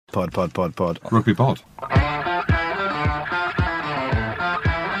Pod. Rugby pod.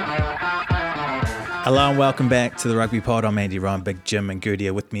 Hello and welcome back to the Rugby Pod. I'm Andy Rowe, Big Jim and Goody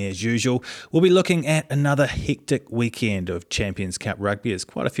are with me as usual. We'll be looking at another hectic weekend of Champions Cup rugby as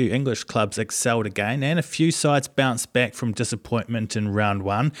quite a few English clubs excelled again and a few sides bounced back from disappointment in round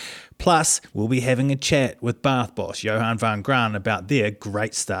one. Plus, we'll be having a chat with Bath boss Johann van Graan about their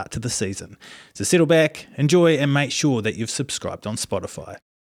great start to the season. So settle back, enjoy and make sure that you've subscribed on Spotify.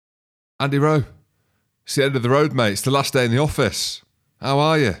 Andy Rowe, it's the end of the road, mate. It's the last day in the office. How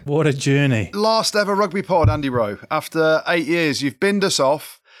are you? What a journey. Last ever rugby pod, Andy Rowe. After 8 years, you've binned us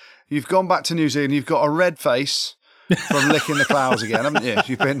off. You've gone back to New Zealand. You've got a red face from licking the clouds again, haven't you?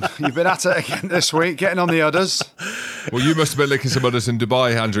 You've been at it again this week, getting on the udders. Well, you must have been licking some udders in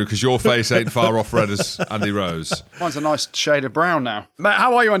Dubai, Andrew, because your face ain't far off red as Andy Rowe's. Mine's a nice shade of brown now. Mate,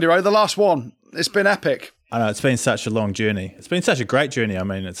 how are you, Andy Rowe? The last one. It's been epic. I know, it's been such a long journey. It's been such a great journey. I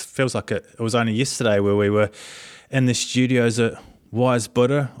mean, it feels like it was only yesterday where we were in the studios at Wise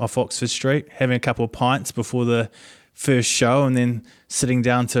Buddha off Oxford Street, having a couple of pints before the first show and then sitting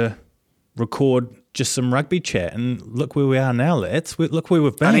down to record just some rugby chat. And look where we are now, lads. Look where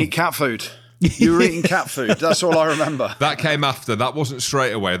we've been. And eat cat food. You were eating cat food. That's all I remember. That came after. That wasn't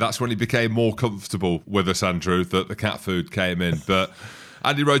straight away. That's when he became more comfortable with us, Andrew, that the cat food came in. But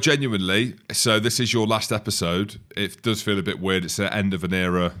Andy Rowe, genuinely, so this is your last episode. It does feel a bit weird. It's the end of an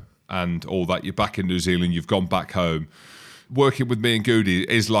era and all that. You're back in New Zealand. You've gone back home. Working with me and Goody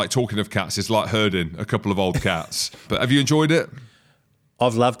is like, talking of cats, it's like herding a couple of old cats. But have you enjoyed it?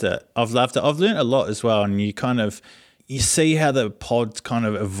 I've loved it. I've learned a lot as well. And you see how the pod's kind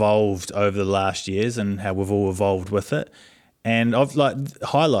of evolved over the last years and how we've all evolved with it. And I've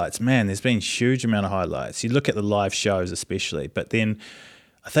highlights, man, there's been a huge amount of highlights. You look at the live shows especially, but then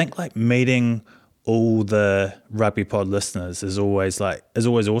I think like meeting all the Rugby Pod listeners is always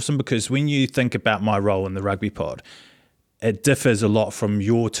awesome, because when you think about my role in the Rugby Pod, it differs a lot from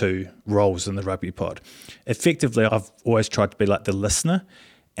your two roles in the Rugby Pod. Effectively, I've always tried to be like the listener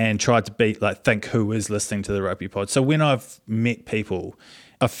and tried to be like, think who is listening to the Rugby Pod. So when I've met people,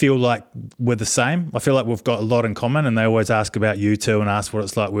 I feel like we're the same. I feel like we've got a lot in common, and they always ask about you two and ask what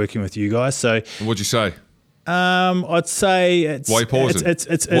it's like working with you guys. So what'd you say? I'd say it's. Why are you pausing? It's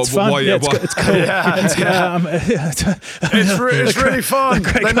fun. It's cool. It's really fun.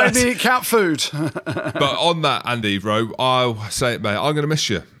 They made me eat cat food. But on that, Andy Rowe, I'll say it, mate. I'm going to miss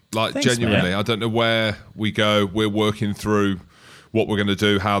you. Like, thanks, genuinely. Man. I don't know where we go. We're working through what we're going to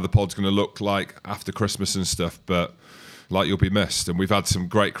do, how the pod's going to look like after Christmas and stuff. But like, you'll be missed. And we've had some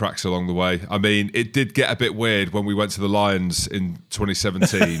great cracks along the way. I mean, it did get a bit weird when we went to the Lions in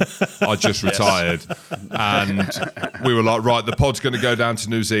 2017. I just retired. And we were like, right, the pod's going to go down to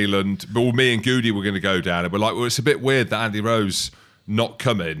New Zealand. But me and Goody were going to go down. And we're like, well, it's a bit weird that Andy Rowe's not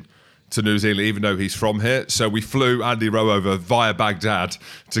coming to New Zealand, even though he's from here. So we flew Andy Rowe over via Baghdad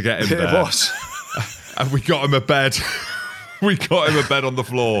to get him there. It was. And we got him a bed. We got him a bed on the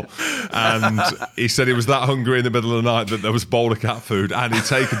floor, and he said he was that hungry in the middle of the night that there was a bowl of cat food, and he'd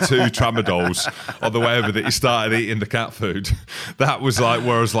taken 2 tramadols on the way over that he started eating the cat food. That was like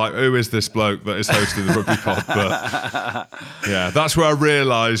where I was like, who is this bloke that is hosting the Rugby Pod? But yeah, that's where I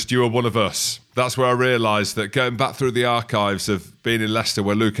realised you were one of us. That's where I realised that going back through the archives of being in Leicester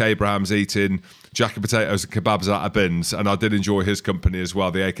where Luke Abraham's eating jack and potatoes and kebabs out of bins, and I did enjoy his company as well,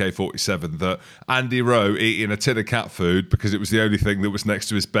 the AK-47, that Andy Rowe eating a tin of cat food because it was the only thing that was next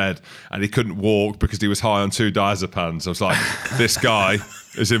to his bed, and he couldn't walk because he was high on 2 diazepams. I was like, this guy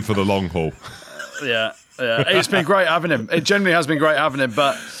is in for the long haul. Yeah. It's been great having him. It generally has been great having him,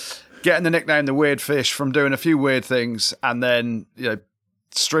 but getting the nickname The Weird Fish from doing a few weird things and then,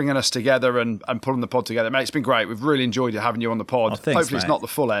 stringing us together and pulling the pod together. Mate, it's been great. We've really enjoyed having you on the pod. Thanks, hopefully it's not the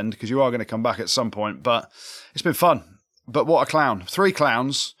full end, because you are going to come back at some point, but it's been fun. But what a clown. 3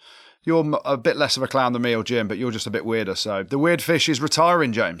 clowns. You're a bit less of a clown than me or Jim, but you're just a bit weirder. So the Weird Fish is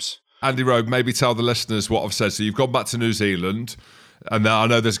retiring, James. Andy Rowe, maybe tell the listeners what I've said. So you've gone back to New Zealand, and I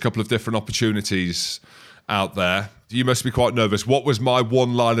know there's a couple of different opportunities out there. You must be quite nervous. What was my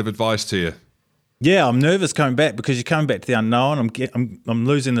one line of advice to you? Yeah, I'm nervous coming back because you're coming back to the unknown. I'm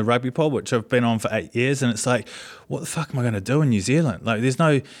losing the Rugby Pod, which I've been on for 8 years, and it's like, what the fuck am I going to do in New Zealand? Like, there's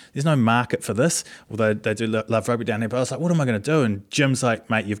no market for this. Although they do love rugby down there, but I was like, what am I going to do? And Jim's like,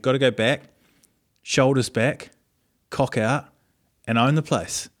 mate, you've got to go back, shoulders back, cock out, and own the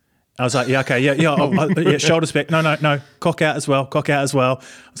place. I was like, yeah, okay, yeah, shoulders back. No, cock out as well.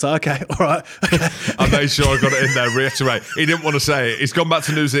 I was like, okay, all right. Okay. I made sure I got it in there, reiterate. He didn't want to say it. He's gone back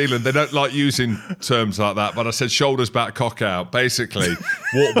to New Zealand. They don't like using terms like that, but I said shoulders back, cock out. Basically,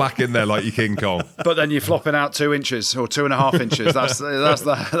 walk back in there like you're King Kong. But then you're flopping out 2 inches or 2.5 inches. That's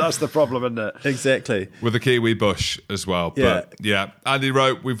the problem, isn't it? Exactly. With the Kiwi bush as well. Yeah. But yeah, Andy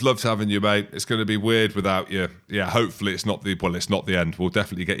Rowe, we've loved having you, mate. It's going to be weird without you. Yeah, hopefully it's not the end. We'll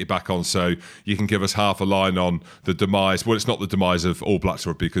definitely get you back on so you can give us half a line on the demise. Well, it's not the demise of All Blacks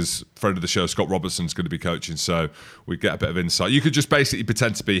rugby because friend of the show, Scott Robertson's going to be coaching, so we get a bit of insight. You could just basically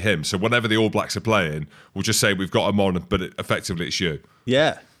pretend to be him. So whenever the All Blacks are playing, we'll just say we've got him on, but effectively it's you.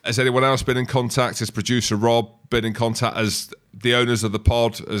 Yeah. Has anyone else been in contact? Has producer Rob been in contact? Has the owners of the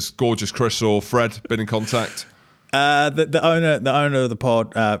pod, has gorgeous Chris or Fred been in contact? The owner of the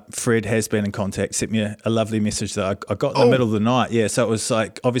pod, Fred, has been in contact. Sent me a lovely message that I got in the middle of the night. Yeah, so it was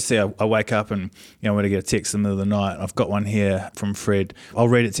like, obviously I wake up and I'm going to get a text in the middle of the night. I've got one here from Fred. I'll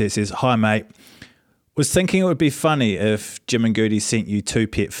read it to you. It says, "Hi mate, was thinking it would be funny if Jim and Goody sent you 2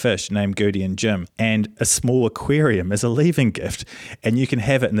 pet fish named Goody and Jim and a small aquarium as a leaving gift, and you can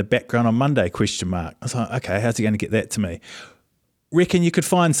have it in the background on Monday, ? I was like, okay, how's he going to get that to me? Reckon you could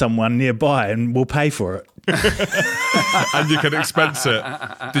find someone nearby and we'll pay for it. And you can expense it.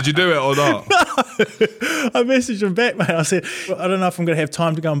 Did you do it or not? No. I messaged him back, mate. I said, I don't know if I'm going to have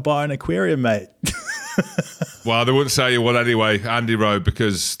time to go and buy an aquarium, mate. Well, they wouldn't say you would anyway, Andy Rowe,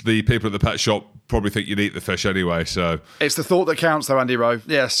 because the people at the pet shop probably think you'd eat the fish anyway. So it's the thought that counts, though, Andy Rowe.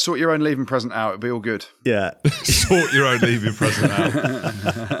 Yeah, sort your own leaving present out. It'll be all good. Yeah. Sort your own leaving present out.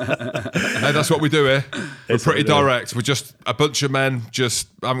 Hey, that's what we do here. We're pretty direct. We're just a bunch of men, just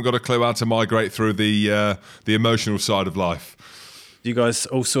haven't got a clue how to migrate through the emotional side of life. You guys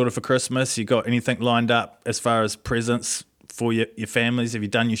all sorted for Christmas? You got anything lined up as far as presents for your families? Have you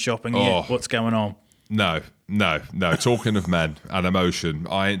done your shopping yet? What's going on? No. Talking of men and emotion,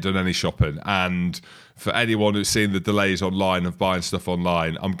 I ain't done any shopping. And for anyone who's seen the delays online of buying stuff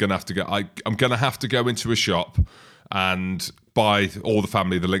online, I'm gonna have to go. I'm gonna have to go into a shop and buy all the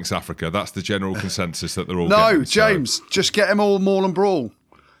family the Lynx Africa. That's the general consensus that they're all getting. No, James, just get them all Maul and Brawl.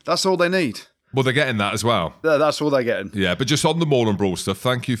 That's all they need. Well, they're getting that as well. Yeah, that's all they're getting. Yeah, but just on the Maul and Brawl stuff,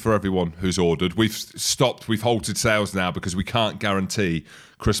 thank you for everyone who's ordered. We've halted sales now because we can't guarantee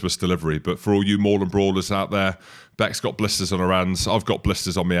Christmas delivery. But for all you Maul and Brawlers out there, Beck's got blisters on her hands. I've got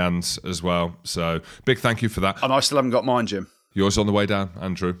blisters on my hands as well. So big thank you for that. And I still haven't got mine, Jim. Yours on the way down,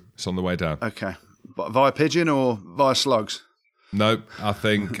 Andrew. It's on the way down. Okay. But via pigeon or via slugs? No, I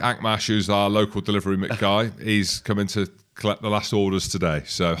think Akmash, who's our local delivery guy, he's coming to collect the last orders today.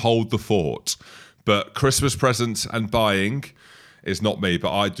 So hold the fort. But Christmas presents and buying is not me,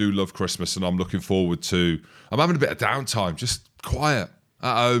 but I do love Christmas and I'm looking forward to... I'm having a bit of downtime, just quiet,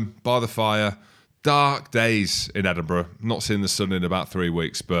 at home, by the fire. Dark days in Edinburgh. Not seeing the sun in about 3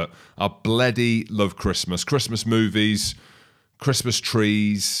 weeks, but I bloody love Christmas. Christmas movies, Christmas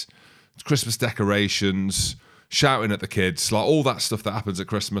trees, Christmas decorations, shouting at the kids, like all that stuff that happens at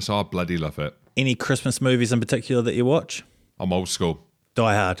Christmas. I bloody love it. Any Christmas movies in particular that you watch? I'm old school.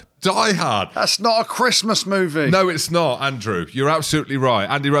 Die Hard. Die Hard. That's not a Christmas movie. No, it's not, Andrew. You're absolutely right.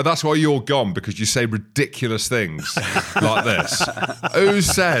 Andy, that's why you're gone, because you say ridiculous things like this. Who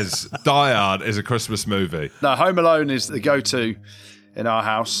says Die Hard is a Christmas movie? No, Home Alone is the go-to in our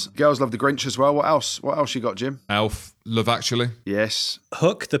house. Girls love The Grinch as well. What else? What else you got, Jim? Elf, Love Actually. Yes.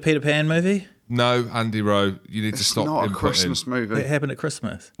 Hook, the Peter Pan movie? No, Andy Rowe, you need to stop. It's not a Christmas movie. It happened at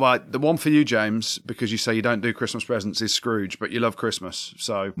Christmas. Well, the one for you, James, because you say you don't do Christmas presents, is Scrooge, but you love Christmas,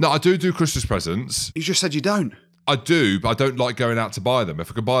 so... No, I do Christmas presents. You just said you don't. I do, but I don't like going out to buy them.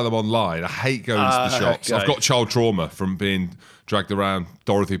 If I could buy them online, I hate going to the shops. Okay. I've got child trauma from being dragged around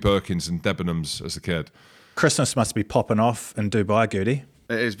Dorothy Perkins and Debenhams as a kid. Christmas must be popping off in Dubai, Goody.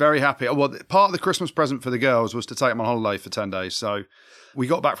 It is very happy. Well, part of the Christmas present for the girls was to take them on holiday for 10 days, so... We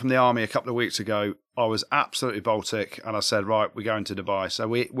got back from the army a couple of weeks ago. I was absolutely Baltic, and I said, right, we're going to Dubai. So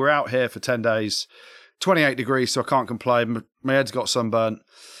we're out here for 10 days, 28 degrees, so I can't complain. My head's got sunburnt.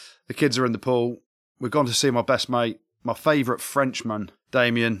 The kids are in the pool. We've gone to see my best mate, my favourite Frenchman,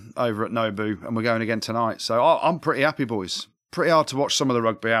 Damien, over at Nobu, and we're going again tonight. So I'm pretty happy, boys. Pretty hard to watch some of the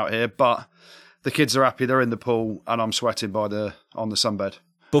rugby out here, but the kids are happy. They're in the pool, and I'm sweating on the sunbed.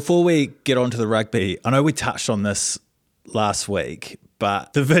 Before we get on to the rugby, I know we touched on this last week,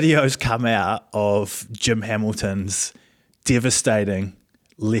 but the videos come out of Jim Hamilton's devastating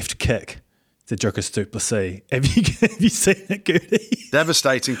left kick to Dricus du Plessis. Have you seen it, Goody?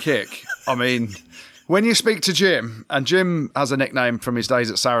 Devastating kick. I mean, when you speak to Jim, and Jim has a nickname from his days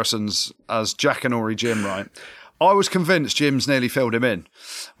at Saracens as Jackanory Jim, right? I was convinced Jim's nearly filled him in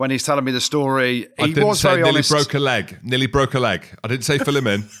when he's telling me the story. I didn't say nearly broke a leg. Nearly broke a leg. I didn't say fill him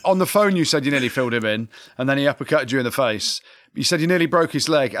in. On the phone, you said you nearly filled him in, and then he uppercutted you in the face. You said you nearly broke his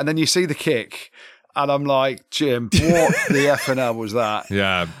leg, and then you see the kick, and I'm like, Jim, what the effing hell was that?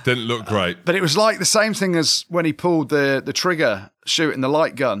 Yeah, didn't look great. But it was like the same thing as when he pulled the trigger shooting the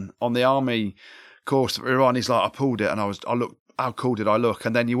light gun on the army course that we were on. He's like, I pulled it, and I looked. How cool did I look?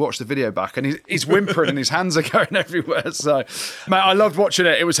 And then you watch the video back and he's whimpering and his hands are going everywhere. So, mate, I loved watching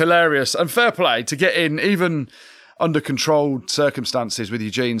it. It was hilarious. And fair play to get in, even under controlled circumstances with your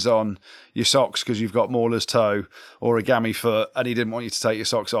jeans on, your socks because you've got Mauler's toe or a gammy foot and he didn't want you to take your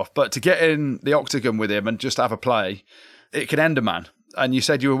socks off. But to get in the octagon with him and just have a play, it can end a man. And you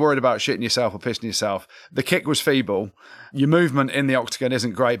said you were worried about shitting yourself or pissing yourself. The kick was feeble. Your movement in the octagon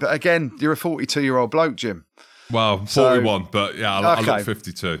isn't great. But again, you're a 42-year-old bloke, Jim. Well, 41, but yeah, I look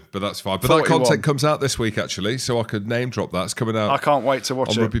 52, but that's fine. But 41. That content comes out this week, actually, so I could name drop that. It's coming out. I can't wait to watch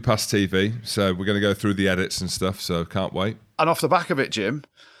it. On Rugby Pass TV, so we're going to go through the edits and stuff, so can't wait. And off the back of it, Jim,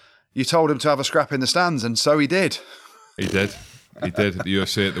 you told him to have a scrap in the stands, and so he did. He did. He did at the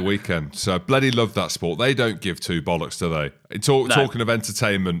UFC at the weekend. So bloody love that sport. They don't give two bollocks, do they? Talking of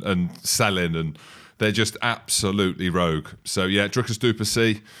entertainment and selling, and they're just absolutely rogue. So yeah, Druckers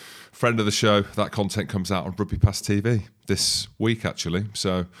Duplessis, friend of the show, that content comes out on Rugby Pass TV this week, actually.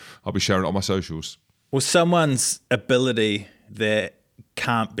 So I'll be sharing it on my socials. Well, someone's ability that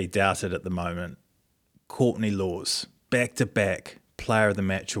can't be doubted at the moment, Courtney Lawes, back-to-back Player of the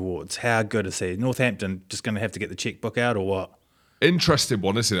Match awards. How good is he? Northampton just going to have to get the checkbook out or what? Interesting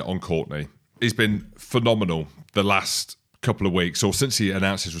one, isn't it, on Courtney? He's been phenomenal the last couple of weeks, or since he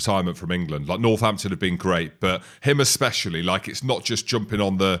announced his retirement from England. Like, Northampton have been great, but him especially, like, it's not just jumping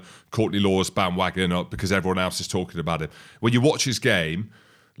on the Courtney Lawes bandwagon up because everyone else is talking about it. When you watch his game,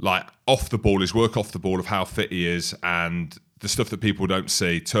 like, off the ball, his work off the ball of how fit he is and the stuff that people don't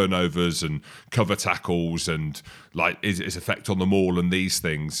see, turnovers and cover tackles and, like, his effect on the maul and these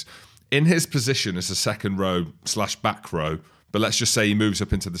things. In his position as a second row / back row, but let's just say he moves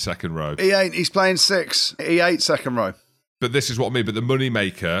up into the second row. He ain't. He's playing 6. He ain't second row. But this is what I mean. But the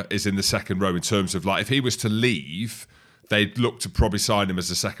moneymaker is in the second row in terms of, like, if he was to leave, they'd look to probably sign him as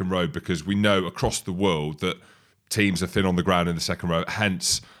a second row because we know across the world that teams are thin on the ground in the second row.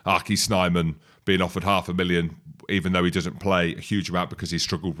 Hence, Archie Snyman being offered $500,000, even though he doesn't play a huge amount because he's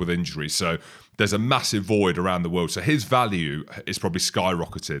struggled with injuries. So there's a massive void around the world. So his value is probably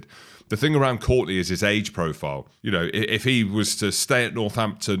skyrocketed. The thing around Courtney is his age profile. You know, if he was to stay at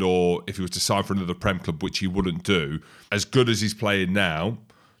Northampton or if he was to sign for another Prem club, which he wouldn't do, as good as he's playing now,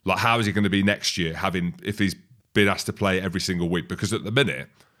 like, how is he going to be next year if he's been asked to play every single week? Because at the minute,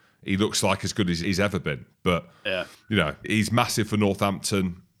 he looks like as good as he's ever been. But, yeah, you know, he's massive for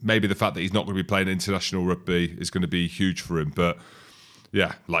Northampton. Maybe the fact that he's not going to be playing international rugby is going to be huge for him. But,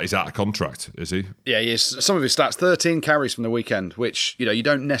 yeah, like, he's out of contract, is he? Yeah, he is. Some of his stats, 13 carries from the weekend, which, you know, you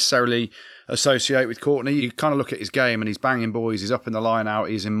don't necessarily associate with Courtney. You kind of look at his game and he's banging boys, he's up in the line out,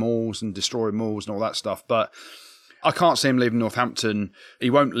 he's in mauls and destroying mauls and all that stuff. But I can't see him leaving Northampton. He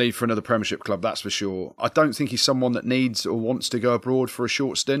won't leave for another Premiership club, that's for sure. I don't think he's someone that needs or wants to go abroad for a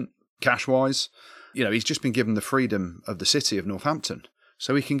short stint, cash-wise. You know, he's just been given the freedom of the city of Northampton.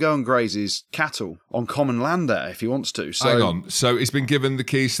 So he can go and graze his cattle on common land there if he wants to. So, hang on. So he's been given the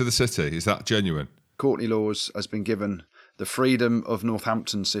keys to the city. Is that genuine? Courtney Lawes has been given the freedom of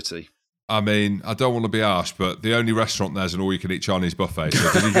Northampton City. I mean, I don't want to be harsh, but the only restaurant there's an all-you-can-eat Chinese buffet.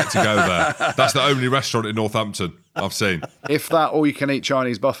 So does he get to go there? That's the only restaurant in Northampton I've seen. If that all-you-can-eat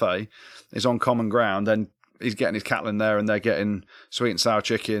Chinese buffet is on common ground, then he's getting his cattle in there and they're getting sweet and sour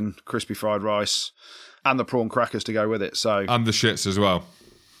chicken, crispy fried rice, and the prawn crackers to go with it. So and the shits as well.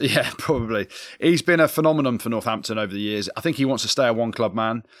 Yeah, probably. He's been a phenomenon for Northampton over the years. I think he wants to stay a one-club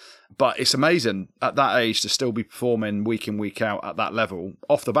man, but it's amazing at that age to still be performing week in, week out at that level,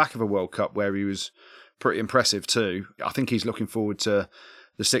 off the back of a World Cup where he was pretty impressive too. I think he's looking forward to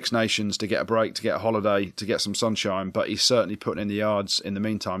the Six Nations, to get a break, to get a holiday, to get some sunshine, but he's certainly putting in the yards in the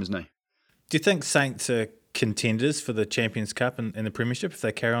meantime, isn't he? Do you think Saints are contenders for the Champions Cup and the Premiership if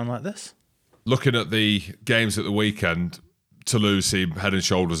they carry on like this? Looking at the games at the weekend, Toulouse seemed head and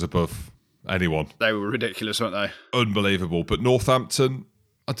shoulders above anyone. They were ridiculous, weren't they? Unbelievable. But Northampton,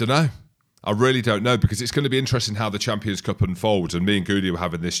 I don't know. I really don't know, because it's going to be interesting how the Champions Cup unfolds. And me and Goody were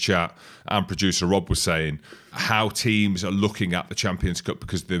having this chat, and producer Rob was saying how teams are looking at the Champions Cup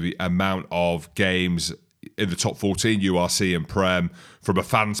because of the amount of games in the top 14, URC and Prem. From a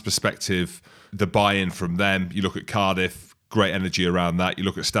fan's perspective, the buy-in from them. You look at Cardiff, great energy around that. You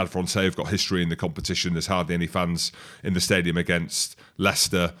look at Stade Francais, have got history in the competition. There's hardly any fans in the stadium against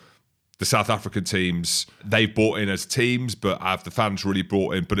Leicester. the South African teams, they've bought in as teams, but have the fans really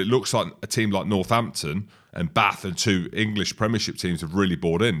bought in? But it looks like a team like Northampton and Bath and 2 English Premiership teams have really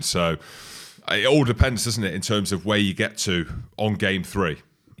bought in. So it all depends, doesn't it, in terms of where you get to on game 3.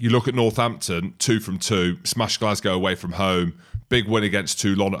 You look at Northampton, 2 from 2, smashed Glasgow away from home, big win against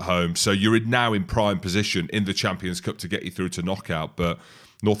Toulon at home. So you're now in prime position in the Champions Cup to get you through to knockout. But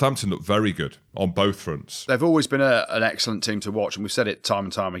Northampton look very good on both fronts. They've always been an excellent team to watch, and we've said it time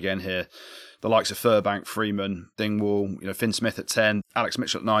and time again here. The likes of Furbank, Freeman, Dingwall, Finn Smith at 10, Alex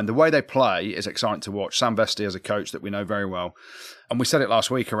Mitchell at 9. The way they play is exciting to watch. Sam Vesti as a coach that we know very well. And we said it last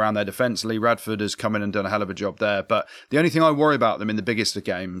week around their defence. Lee Radford has come in and done a hell of a job there. But the only thing I worry about them in the biggest of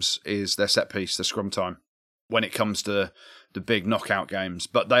games is their set piece, the scrum time, when it comes to the big knockout games.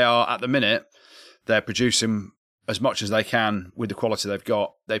 But they are, at the minute, they're producing as much as they can with the quality they've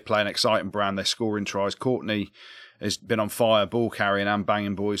got. They play an exciting brand. They're scoring tries. Courtney has been on fire, ball carrying and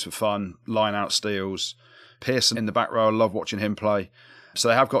banging boys for fun, line out steals. Pearson in the back row, I love watching him play. So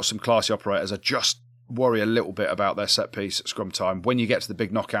they have got some classy operators. I just worry a little bit about their set piece at scrum time. When you get to the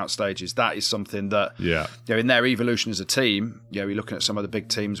big knockout stages, that is something that, in their evolution as a team, you're looking at some of the big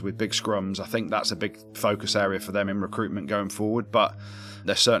teams with big scrums. I think that's a big focus area for them in recruitment going forward, but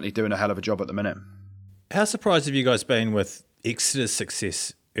they're certainly doing a hell of a job at the minute. How surprised have you guys been with Exeter's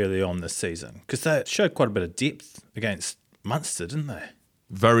success early on this season? Because they showed quite a bit of depth against Munster, didn't they?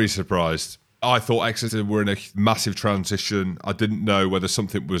 Very surprised. I thought Exeter were in a massive transition. I didn't know whether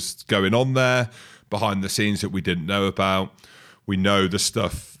something was going on there behind the scenes that we didn't know about. We know the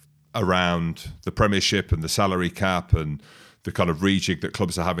stuff around the Premiership and the salary cap and the kind of rejig that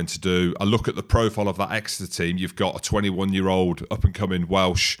clubs are having to do. I look at the profile of that Exeter team. You've got a 21-year-old up-and-coming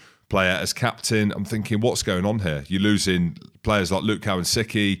Welsh player as captain. I'm thinking, what's going on here? You're losing players like Luke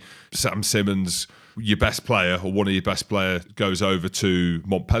Cowan-Sickie, Sam Simmons. Your best player, or one of your best players, goes over to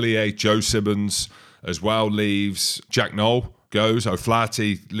Montpellier. Joe Simmons as well leaves. Jack Knoll goes.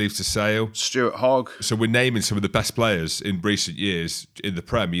 O'Flaherty leaves to Sale. Stuart Hogg. So we're naming some of the best players in recent years in the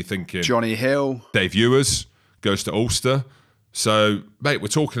Prem. You're thinking Johnny Hill. Dave Ewers goes to Ulster. So, mate, we're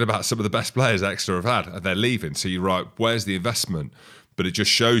talking about some of the best players Exeter have had, and they're leaving. So you're right, where's the investment? But it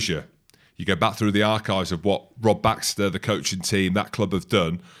just shows you. You go back through the archives of what Rob Baxter, the coaching team, that club have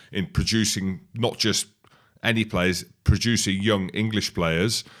done in producing not just any players, producing young English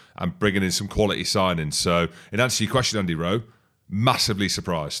players and bringing in some quality signings. So, in answer to your question, Andy Rowe, massively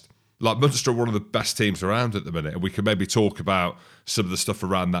surprised. Like, Munster are one of the best teams around at the minute, and we can maybe talk about some of the stuff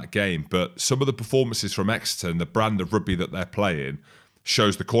around that game. But some of the performances from Exeter and the brand of rugby that they're playing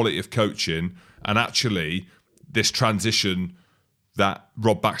shows the quality of coaching and actually this transition that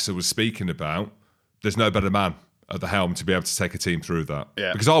Rob Baxter was speaking about. There's no better man at the helm to be able to take a team through that.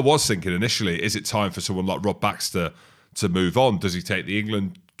 Yeah. Because I was thinking initially, is it time for someone like Rob Baxter to move on? Does he take the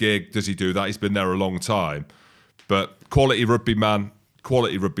England gig? Does he do that? He's been there a long time. But quality rugby man,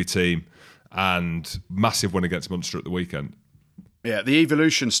 quality rugby team, and massive win against Munster at the weekend. Yeah, the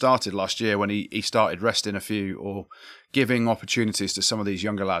evolution started last year when he started resting a few or giving opportunities to some of these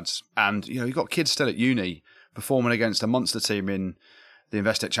younger lads. And, you've got kids still at uni performing against a Munster team in the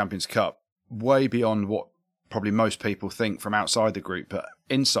Investec Champions Cup, way beyond what probably most people think from outside the group. But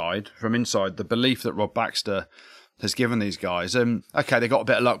from inside, the belief that Rob Baxter has given these guys, okay, they got a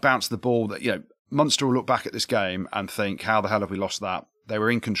bit of luck, bounced the ball, that Munster will look back at this game and think, how the hell have we lost that? They were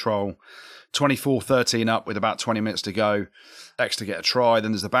in control, 24-13 up with about 20 minutes to go. Exeter get a try,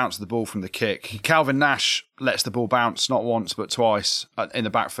 then there's the bounce of the ball from the kick. Calvin Nash lets the ball bounce, not once, but twice in the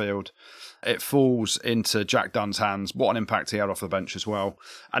backfield. It falls into Jack Dunn's hands. What an impact he had off the bench as well.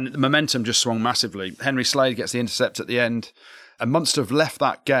 And the momentum just swung massively. Henry Slade gets the intercept at the end. And Munster have left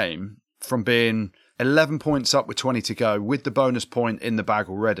that game from being 11 points up with 20 to go, with the bonus point in the bag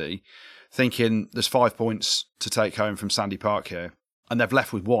already, thinking there's 5 points to take home from Sandy Park here. And they've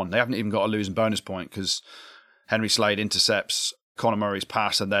left with 1. They haven't even got a losing bonus point because Henry Slade intercepts Conor Murray's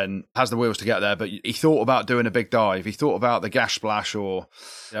pass and then has the wheels to get there. But he thought about doing a big dive. He thought about the gash splash or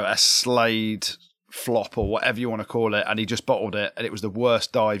a Slade flop or whatever you want to call it, and he just bottled it. And it was the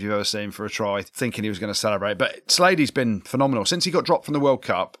worst dive you've ever seen for a try, thinking he was going to celebrate. But Slade's been phenomenal. Since he got dropped from the World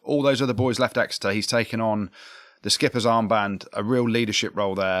Cup, all those other boys left Exeter. He's taken on the skipper's armband, a real leadership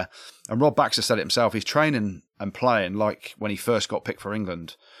role there. And Rob Baxter said it himself, he's training and playing like when he first got picked for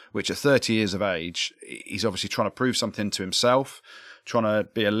England, which at 30 years of age, he's obviously trying to prove something to himself, trying to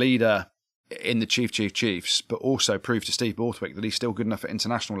be a leader in the Chiefs, but also prove to Steve Borthwick that he's still good enough at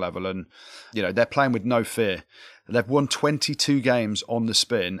international level. And, they're playing with no fear. They've won 22 games on the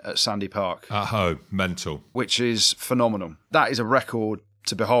spin at Sandy Park. At home, mental. Which is phenomenal. That is a record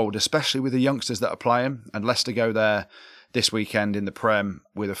to behold, especially with the youngsters that are playing. And Leicester go there this weekend in the Prem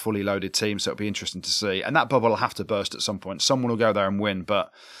with a fully loaded team, so it'll be interesting to see. And that bubble will have to burst at some point. Someone will go there and win,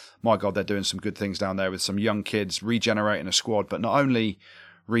 but my God, they're doing some good things down there with some young kids regenerating a squad, but not only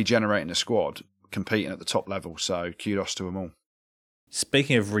regenerating a squad, competing at the top level. So kudos to them all.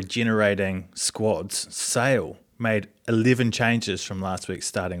 Speaking of regenerating squads, Sale made 11 changes from last week's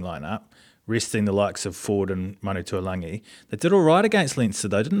starting lineup, resting the likes of Ford and Manu Tuolangi. They did all right against Leinster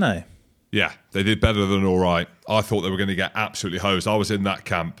though, didn't they? Yeah, they did better than all right. I thought they were going to get absolutely hosed. I was in that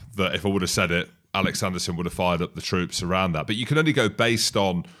camp that if I would have said it, Alex Anderson would have fired up the troops around that. But you can only go based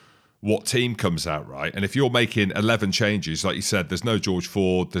on what team comes out, right? And if you're making 11 changes, like you said, there's no George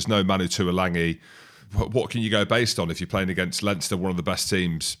Ford, there's no Manu Tuolangi. What can you go based on if you're playing against Leinster, one of the best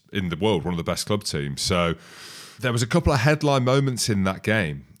teams in the world, one of the best club teams? So there was a couple of headline moments in that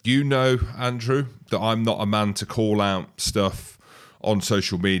game. You know, Andrew, that I'm not a man to call out stuff on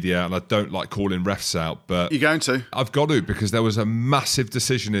social media, and I don't like calling refs out, but you're going to. I've got to, because there was a massive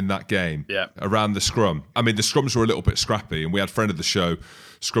decision in that game around the scrum. I mean, the scrums were a little bit scrappy, and we had friend of the show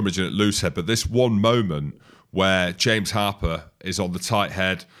scrummaging at Loosehead, but this one moment where James Harper is on the tight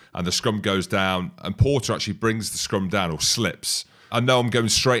head and the scrum goes down and Porter actually brings the scrum down or slips. I know I'm going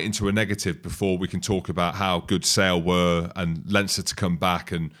straight into a negative before we can talk about how good Sale were and Leinster to come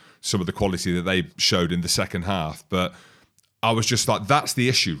back and some of the quality that they showed in the second half, but I was just like, that's the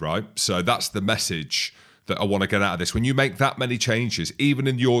issue, right? So that's the message that I want to get out of this. When you make that many changes, even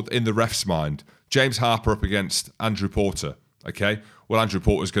in the ref's mind, James Harper up against Andrew Porter, okay? Well, Andrew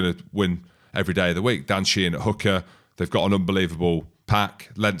Porter's going to win every day of the week. Dan Sheehan at hooker, they've got an unbelievable pack,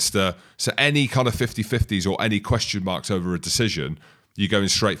 Leinster. So any kind of 50-50s or any question marks over a decision, you're going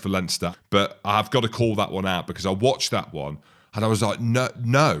straight for Leinster. But I've got to call that one out because I watched that one and I was like,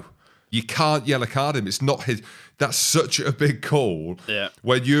 no. You can't yellow card him. It's not his. That's such a big call. Yeah.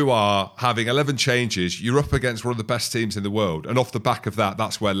 When you are having 11 changes, you're up against one of the best teams in the world. And off the back of that,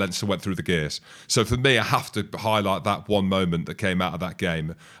 that's where Leinster went through the gears. So for me, I have to highlight that one moment that came out of that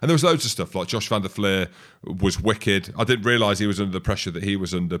game. And there was loads of stuff, like Josh van der Fleer was wicked. I didn't realise he was under the pressure that he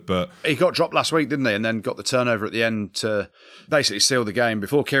was under, but he got dropped last week, didn't he? And then got the turnover at the end to basically seal the game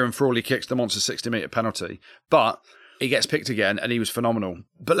before Kieran Frawley kicks the monster 60-metre penalty. But he gets picked again, and he was phenomenal.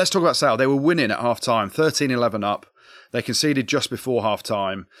 But let's talk about Sale. They were winning at half-time, 13-11 up. They conceded just before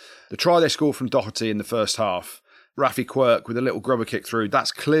half-time. The try they scored from Doherty in the first half, Rafi Quirk with a little grubber kick through,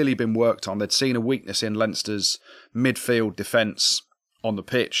 that's clearly been worked on. They'd seen a weakness in Leinster's midfield defence on the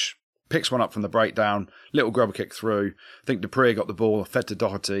pitch. Picks one up from the breakdown, little grubber kick through. I think Dupree got the ball, fed to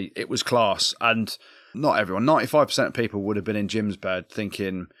Doherty. It was class. And not everyone, 95% of people would have been in Jim's bed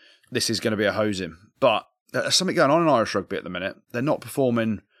thinking this is going to be a hosing. But there's something going on in Irish rugby at the minute. They're not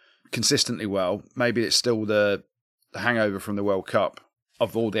performing consistently well. Maybe it's still the hangover from the World Cup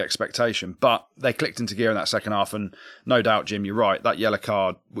of all the expectation. But they clicked into gear in that second half. And no doubt, Jim, you're right. That yellow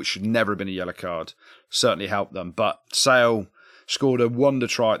card, which should never have been a yellow card, certainly helped them. But Sale scored a wonder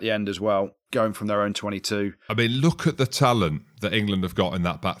try at the end as well, going from their own 22. I mean, look at the talent that England have got in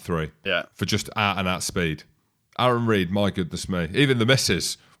that back three for just out-and-out speed. Aaron Reid, my goodness me. Even the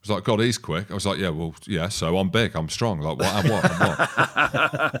misses was like, God, he's quick. I was like, so I'm big, I'm strong. Like, what?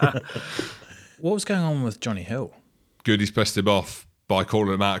 What was going on with Johnny Hill? Goodies pissed him off by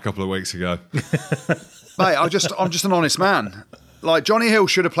calling him out a couple of weeks ago. Mate, I'm just an honest man. Like, Johnny Hill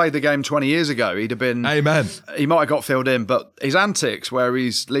should have played the game 20 years ago. He'd have been... Amen. He might have got filled in, but his antics where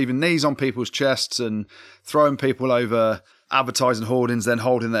he's leaving knees on people's chests and throwing people over advertising hoardings, then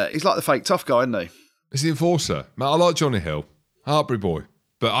holding there. He's like the fake tough guy, isn't he? He's the enforcer. Mate, I like Johnny Hill. Hartbury boy.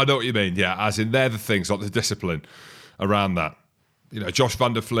 But I know what you mean, yeah, as in they're the things, like the discipline around that. You know, Josh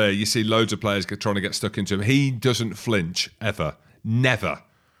van der Fleer, you see loads of players trying to get stuck into him. He doesn't flinch, ever. Never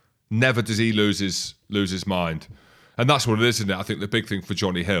does he lose his mind. And that's what it is, isn't it? I think the big thing for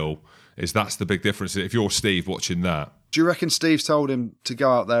Johnny Hill is that's the big difference. If you're Steve watching that. Do you reckon Steve's told him to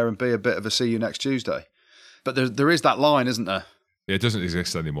go out there and be a bit of a see you next Tuesday? But there is that line, isn't there? Yeah, it doesn't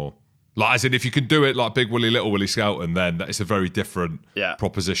exist anymore. Like, as in, if you can do it like Big Willie, Little Willie Skelton, then it's a very different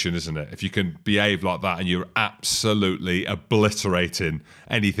proposition, isn't it? If you can behave like that and you're absolutely obliterating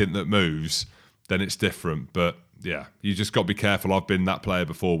anything that moves, then it's different. But yeah, you just got to be careful. I've been that player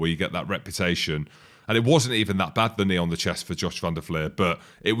before where you get that reputation. And it wasn't even that bad, the knee on the chest for Josh van der Fleer, but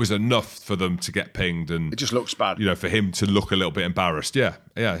it was enough for them to get pinged and... It just looks bad. You know, for him to look a little bit embarrassed. Yeah,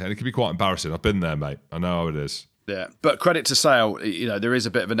 and it can be quite embarrassing. I've been there, mate. I know how it is. Yeah, but credit to Sale, you know, there is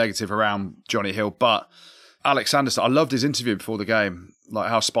a bit of a negative around Johnny Hill, but Alex Anderson, I loved his interview before the game, like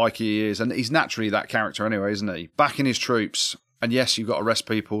how spiky he is, and he's naturally that character anyway, isn't he? Backing his troops, and yes, you've got to rest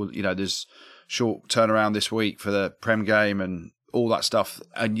people, you know, there's short turnaround this week for the Prem game and all that stuff,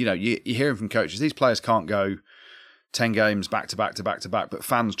 and you know, you're hearing from coaches, these players can't go 10 games back to back to back to back, but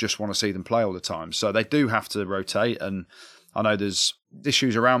fans just want to see them play all the time. So they do have to rotate. And I know there's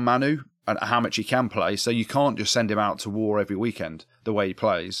issues around Manu and how much he can play. So you can't just send him out to war every weekend the way he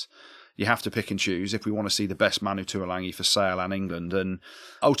plays. You have to pick and choose if we want to see the best Manu Tuolangi for Sale and England. And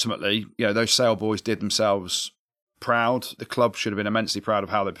ultimately, those Sale boys did themselves proud. The club should have been immensely proud of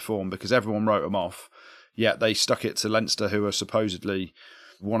how they performed because everyone wrote them off. Yet they stuck it to Leinster, who are supposedly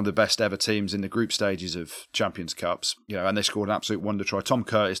one of the best ever teams in the group stages of Champions Cups. And they scored an absolute wonder try. Tom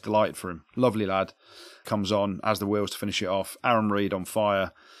Curtis, delighted for him. Lovely lad. Comes on, has the wheels to finish it off. Aaron Reid on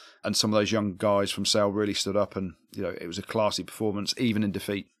fire. And some of those young guys from Sale really stood up and, it was a classy performance, even in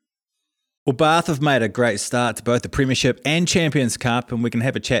defeat. Well, Bath have made a great start to both the Premiership and Champions Cup, and we can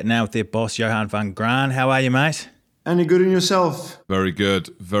have a chat now with their boss, Johann van Graan. How are you, mate? Any good in yourself? Very good,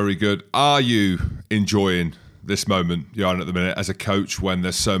 very good. Are you enjoying this moment, Johann, at the minute, as a coach when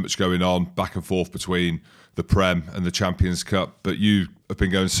there's so much going on back and forth between the Prem and the Champions Cup, but you have been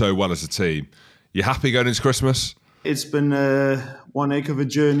going so well as a team? You happy going into Christmas? It's been one heck of a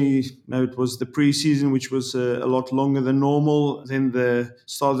journey. It was the pre-season, which was a lot longer than normal. Then the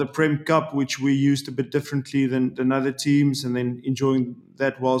start of the Prem Cup, which we used a bit differently than other teams, and then enjoying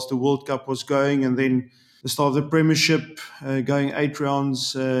that whilst the World Cup was going. And then the start of the Premiership, going 8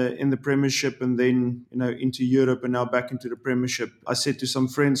 rounds in the Premiership, and then into Europe, and now back into the Premiership. I said to some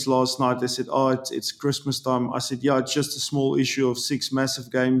friends last night, they said, it's Christmas time. I said, yeah, it's just a small issue of 6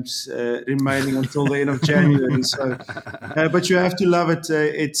 massive games remaining until the end of January. So, but you have to love it.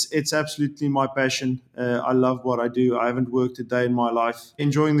 It's absolutely my passion. I love what I do. I haven't worked a day in my life.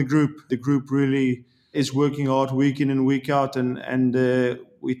 Enjoying the group. The group really is working hard week in and week out, and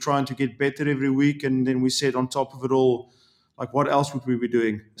we're trying to get better every week. And then we said on top of it all, like, what else would we be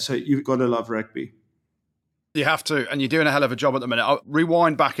doing? So you've got to love rugby. You have to, and you're doing a hell of a job at the minute. I'll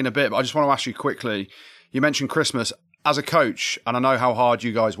rewind back in a bit, but I just want to ask you quickly. You mentioned Christmas. As a coach, and I know how hard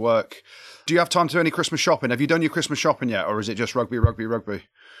you guys work, do you have time to do any Christmas shopping? Have you done your Christmas shopping yet, or is it just rugby?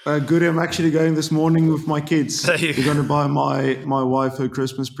 Good. I'm actually going this morning with my kids. We're going to buy my wife her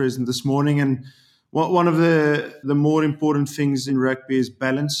Christmas present this morning. And one of the more important things in rugby is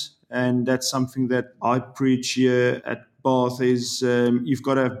balance. And that's something that I preach here at Bath is you've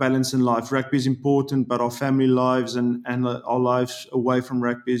got to have balance in life. Rugby is important, but our family lives and our lives away from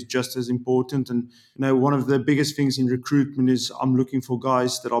rugby is just as important. And one of the biggest things in recruitment is I'm looking for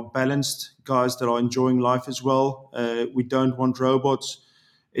guys that are balanced, guys that are enjoying life as well. We don't want robots.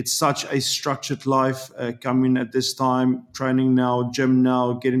 It's such a structured life coming at this time, training now, gym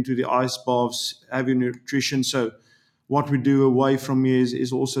now, getting to the ice baths, having nutrition. So what we do away from here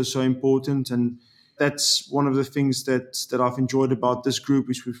is also so important. And that's one of the things that I've enjoyed about this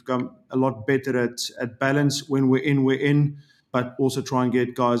group, is we've become a lot better at balance. When we're in, but also try and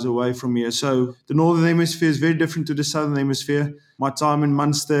get guys away from here. So the Northern Hemisphere is very different to the Southern Hemisphere. My time in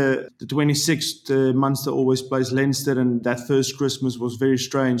Munster, the 26th, Munster always plays Leinster, and that first Christmas was very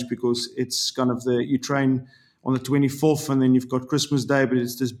strange because it's kind of you train on the 24th and then you've got Christmas Day, but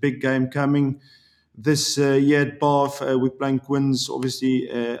it's this big game coming. This year at Bath, we're playing Quins, obviously,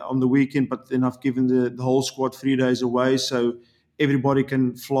 on the weekend, but then I've given the whole squad 3 days away, so everybody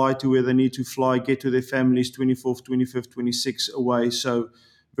can fly to where they need to fly, get to their families 24th, 25th, 26th away. So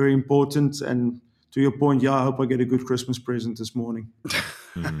very important. And to your point, I hope I get a good Christmas present this morning.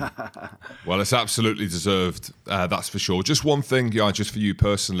 Well, it's absolutely deserved, that's for sure. Just one thing, just for you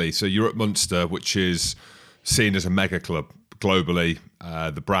personally. So you're at Munster, which is seen as a mega club globally,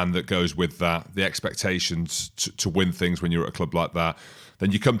 the brand that goes with that, the expectations to win things when you're at a club like that.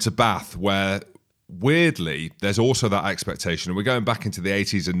 Then you come to Bath, where weirdly there's also that expectation, and we're going back into the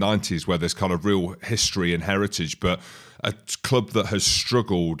 80s and 90s where there's kind of real history and heritage, but a club that has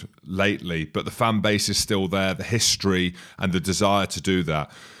struggled lately, but the fan base is still there, the history and the desire to do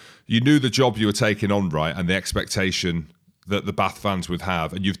that. You knew the job you were taking on, right, and the expectation that the Bath fans would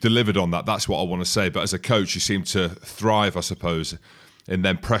have, and you've delivered on that. That's what I want to say. But as a coach, you seem to thrive, I suppose, in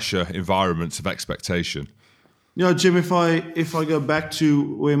them pressure environments of expectation. Jim, if I go back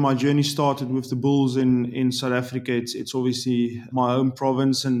to where my journey started with the Bulls in South Africa, it's obviously my home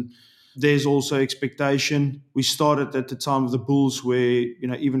province, and there's also expectation. We started at the time of the Bulls where,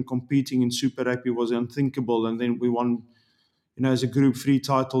 even competing in Super Rugby was unthinkable, and then we won, as a group 3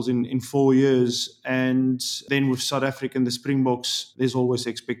 titles in 4 years. And then with South Africa and the Springboks, there's always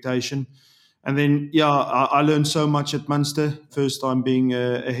expectation. And then, I learned so much at Munster. First time being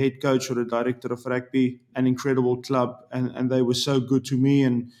a head coach or a director of rugby, an incredible club. And they were so good to me.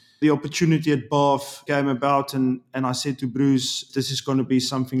 And the opportunity at Bath came about. And I said to Bruce, this is going to be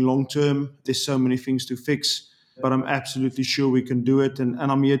something long term. There's so many things to fix. but I'm absolutely sure we can do it, and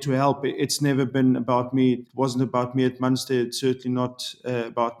I'm here to help. It's never been about me. It wasn't about me at Munster. It's certainly not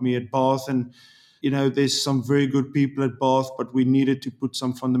about me at Bath. And there's some very good people at Bath, but we needed to put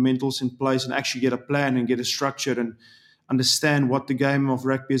some fundamentals in place and actually get a plan and get a structure and understand what the game of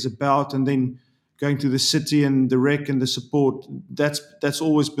rugby is about. And then going to the city and the rec and the support, that's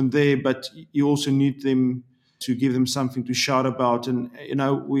always been there, but you also need them to give them something to shout about. And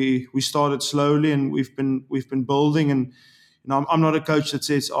we started slowly, and we've been building. And I'm not a coach that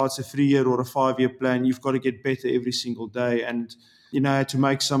says, it's a 3-year or a 5-year plan. You've got to get better every single day. And I had to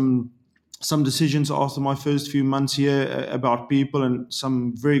make some decisions after my first few months here about people, and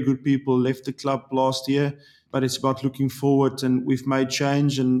some very good people left the club last year. But it's about looking forward, and we've made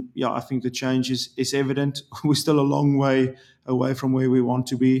change. And I think the change is evident. We're still a long way away from where we want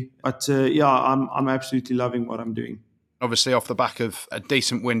to be. But I'm absolutely loving what I'm doing. Obviously, off the back of a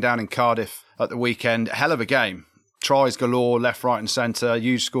decent win down in Cardiff at the weekend, hell of a game. Tries galore, left, right and centre.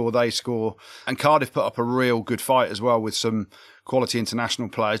 You score, they score. And Cardiff put up a real good fight as well with some quality international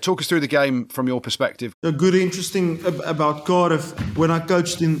players. Talk us through the game from your perspective. A good, interesting about Cardiff. When I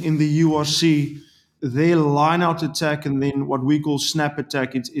coached in the URC, their line-out attack and then what we call snap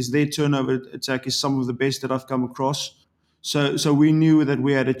attack, is their turnover attack is some of the best that I've come across. So we knew that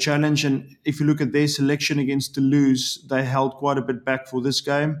we had a challenge. And if you look at their selection against Toulouse, they held quite a bit back for this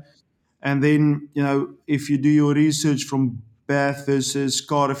game. And then, if you do your research from Bath versus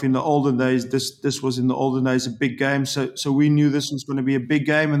Cardiff in the olden days, this was in the olden days a big game. So we knew this was going to be a big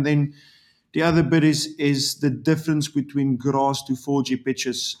game. And then the other bit is the difference between grass to 4G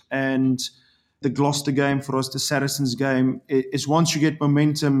pitches. And the Gloucester game for us, the Saracens game, is once you get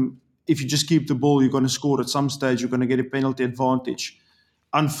momentum, if you just keep the ball, you're going to score at some stage, you're going to get a penalty advantage.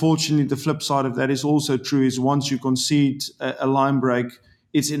 Unfortunately, the flip side of that is also true, is once you concede a line break,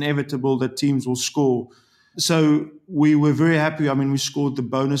 it's inevitable that teams will score. So we were very happy. I mean, we scored the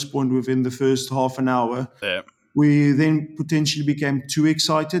bonus point within the first half an hour. Yeah. We then potentially became too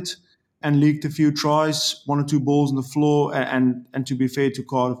excited and leaked a few tries, 1 or 2 balls on the floor. And to be fair to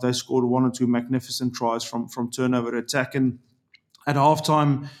Cardiff, they scored 1 or 2 magnificent tries from turnover attack. And at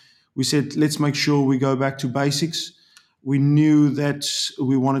halftime, we said, let's make sure we go back to basics. We knew that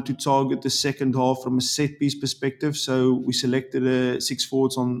we wanted to target the second half from a set-piece perspective. So we selected 6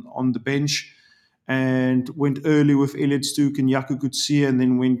 forwards on the bench and went early with Elliot Stook and Jaco Kutsia, and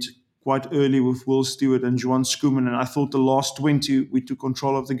then went quite early with Will Stewart and Johann. And I thought the last 20, we took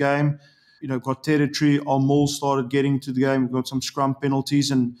control of the game. Got territory. Our Mall started getting to the game. We got some scrum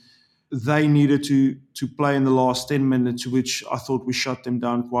penalties, and they needed to play in the last 10 minutes, which I thought we shut them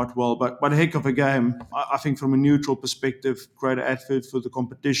down quite well. But a heck of a game. I think from a neutral perspective, great advert for the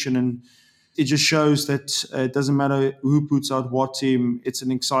competition. And it just shows that it doesn't matter who puts out what team. It's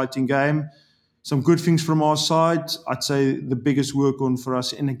an exciting game. Some good things from our side. I'd say the biggest work on for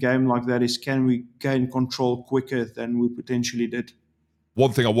us in a game like that is, can we gain control quicker than we potentially did?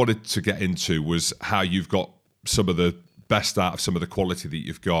 One thing I wanted to get into was how you've got some of the best out of some of the quality that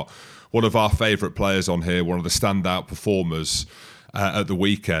you've got. One of our favourite players on here, one of the standout performers at the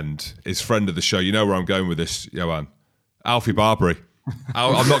weekend, is friend of the show. You know where I'm going with this, Johann. Alfie Barbary.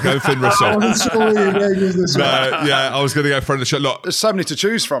 I'm not going Finn Russell. I was going to go friend of the show. Look, there's so many to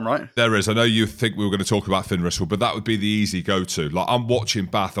choose from, right? There is. I know you think we were going to talk about Finn Russell, but that would be the easy go-to. Like, I'm watching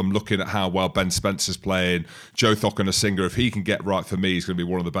Bath. I'm looking at how well Ben Spencer's playing. Joe Thocken-Singer, if he can get right for me, he's going to be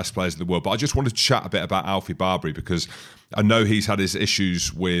one of the best players in the world. But I just wanted to chat a bit about Alfie Barbary, because I know he's had his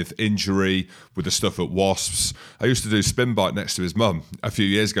issues with injury, with the stuff at Wasps. I used to do spin bike next to his mum a few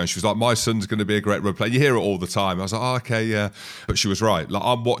years ago, and she was like, my son's going to be a great rugby player. You hear it all the time. I was like, oh, okay, yeah. But she was right. Like,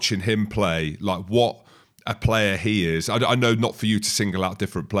 I'm watching him play, like what a player he is. I know not for you to single out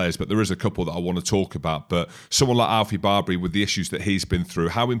different players, but there is a couple that I want to talk about. But someone like Alfie Barbary, with the issues that he's been through,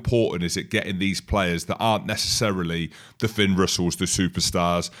 how important is it getting these players that aren't necessarily the Finn Russells, the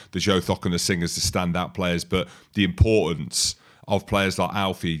superstars, the Joe Thocken-Singers, the standout players, but the importance of players like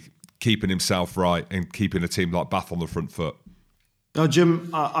Alfie keeping himself right and keeping a team like Bath on the front foot? Now, Jim,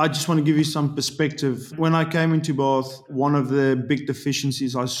 I just want to give you some perspective. When I came into Bath, one of the big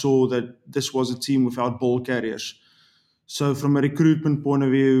deficiencies I saw that this was a team without ball carriers. So from a recruitment point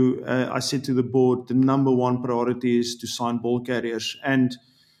of view, I said to the board, the number one priority is to sign ball carriers. And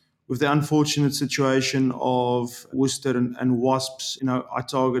with the unfortunate situation of Worcester and Wasps, I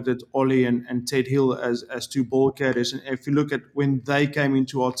targeted Ollie and Ted Hill as 2 ball carriers. And if you look at when they came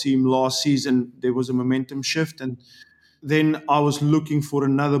into our team last season, there was a momentum shift. And then I was looking for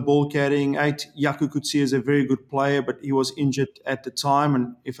another ball carrying 8. Jaco Kutsia is a very good player, but he was injured at the time.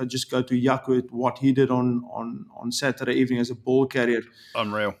 And if I just go to Jaco, what he did on Saturday evening as a ball carrier.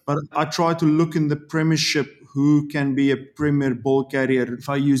 Unreal. But I tried to look in the Premiership who can be a premier ball carrier. If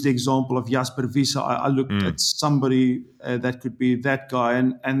I use the example of Jasper Wiese, I looked at somebody that could be that guy,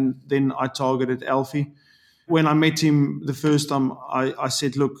 and then I targeted Alfie. When I met him the first time, I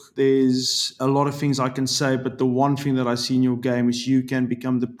said, look, there's a lot of things I can say, but the one thing that I see in your game is you can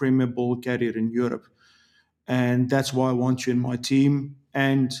become the premier ball carrier in Europe. And that's why I want you in my team.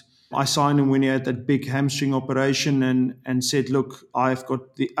 And I signed him when he had that big hamstring operation and said, look, I've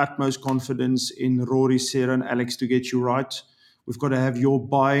got the utmost confidence in Rory, Sarah, and Alex to get you right. We've got to have your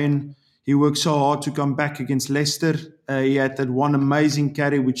buy-in. He worked so hard to come back against Leicester. He had that one amazing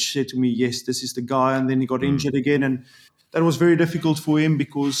carry, which said to me, yes, this is the guy. And then he got injured again. And that was very difficult for him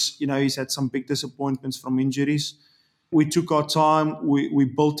because, he's had some big disappointments from injuries. We took our time, we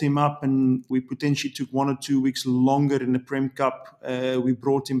built him up, and we potentially took 1 or 2 weeks longer in the Prem Cup. We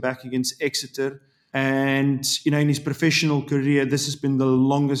brought him back against Exeter. And, in his professional career, this has been the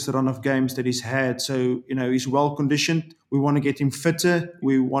longest run of games that he's had. So, he's well conditioned. We want to get him fitter.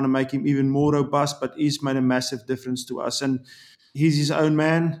 We want to make him even more robust, but he's made a massive difference to us. And he's his own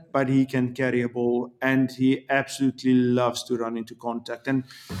man, but he can carry a ball, and he absolutely loves to run into contact. And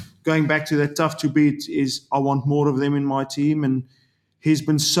going back to that tough to beat is I want more of them in my team. And he's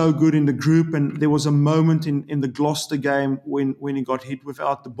been so good in the group. And there was a moment in the Gloucester game when he got hit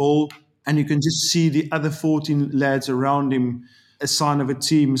without the ball, and you can just see the other 14 lads around him, a sign of a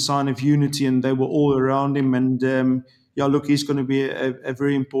team, a sign of unity, and they were all around him. And look, he's going to be a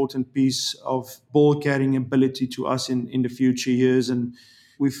very important piece of ball carrying ability to us in the future years. And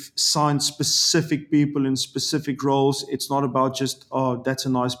we've signed specific people in specific roles. It's not about just, that's a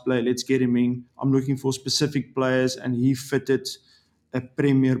nice player, let's get him in. I'm looking for specific players, and he fitted a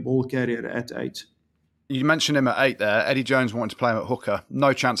premier ball carrier at 8. You mentioned him at 8 there. Eddie Jones wanted to play him at hooker.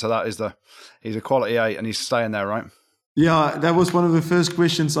 No chance of that, is there? He's a quality 8 and he's staying there, right? Yeah, that was one of the first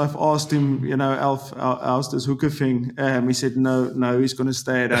questions I've asked him, Alf, how's this hooker thing? He said, no, he's going to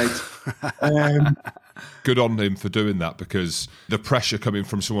stay at 8. Good on him for doing that, because the pressure coming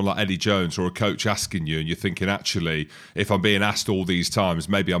from someone like Eddie Jones or a coach asking you, and you're thinking, actually, if I'm being asked all these times,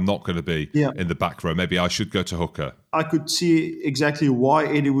 maybe I'm not going to be in the back row. Maybe I should go to hooker. I could see exactly why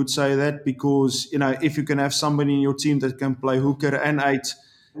Eddie would say that, because, if you can have somebody in your team that can play hooker and 8.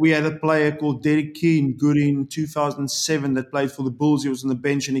 We had a player called Derek Keane, good in 2007, that played for the Bulls. He was on the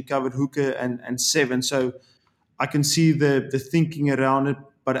bench and he covered hooker and 7. So I can see the thinking around it.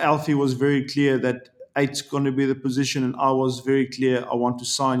 But Alfie was very clear that 8's going to be the position, and I was very clear I want to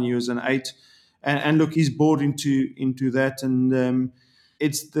sign you as an 8. And look, he's bought into that. And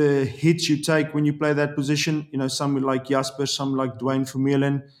it's the hits you take when you play that position. Someone like Jasper, someone like Dwayne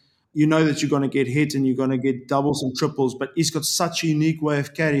Vermeulen. You know that you're going to get hit and you're going to get doubles and triples, but he's got such a unique way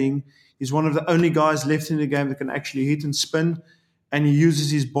of carrying. He's one of the only guys left in the game that can actually hit and spin, and he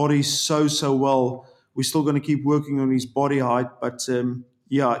uses his body so well. We're still going to keep working on his body height, but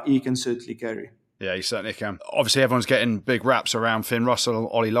he can certainly carry. Yeah, he certainly can. Obviously, everyone's getting big raps around Finn Russell,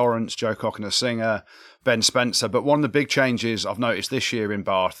 Ollie Lawrence, Joe Cocker-Singer, Ben Spencer. But one of the big changes I've noticed this year in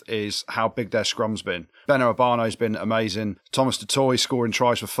Bath is how big their scrum's been. Benno Urbano's been amazing. Thomas Dutoy scoring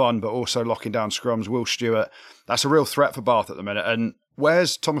tries for fun, but also locking down scrums. Will Stewart. That's a real threat for Bath at the minute. And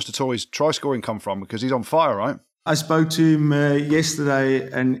where's Thomas Dutoy's try scoring come from? Because he's on fire, right? I spoke to him yesterday,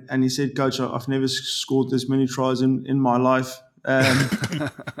 and he said, Coach, I've never scored this many tries in my life.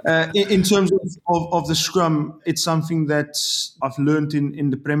 In terms of the scrum, it's something that I've learned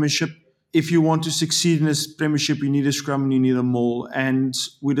in the Premiership. If you want to succeed in this Premiership, you need a scrum and you need a maul. And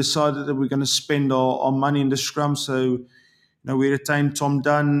we decided that we're going to spend our money in the scrum. So, we retained Tom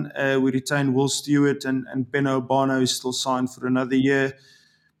Dunn, we retained Will Stewart, and Benno Urbano is still signed for another year.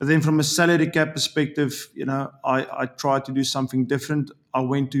 But then from a salary cap perspective, I tried to do something different. I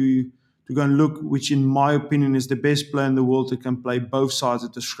went to go and look, which in my opinion is the best player in the world that can play both sides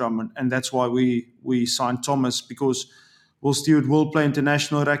of the scrum. And that's why we signed Thomas, because Will Stewart will play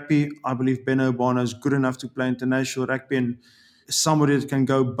international rugby. I believe Benno Urbano is good enough to play international rugby, and somebody that can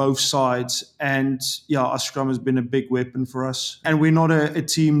go both sides. And our scrum has been a big weapon for us. And we're not a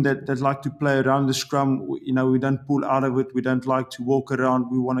team that like to play around the scrum. We don't pull out of it. We don't like to walk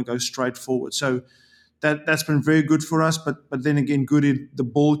around. We want to go straight forward. So that's been very good for us, but then again, good in the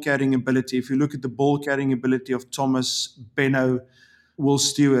ball carrying ability. If you look at the ball carrying ability of Thomas, Benno, Will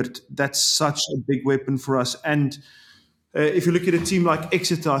Stewart, that's such a big weapon for us. And if you look at a team like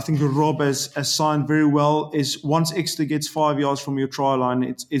Exeter, I think Rob has signed very well. Is once Exeter gets 5 yards from your try line,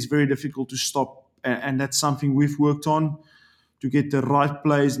 it's very difficult to stop, and that's something we've worked on, to get the right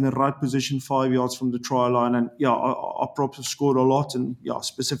plays in the right position 5 yards from the try line. And our props have scored a lot, and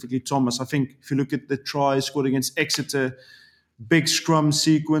specifically Thomas. I think if you look at the try scored against Exeter, big scrum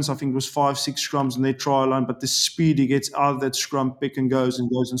sequence. I think it was 5-6 scrums in their try line, but the speed he gets out of that scrum, pick and goes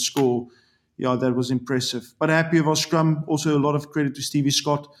and score. Yeah, that was impressive. But happy with our scrum. Also, a lot of credit to Stevie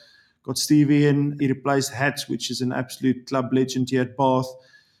Scott. Got Stevie in. He replaced Hatch, which is an absolute club legend here at Bath.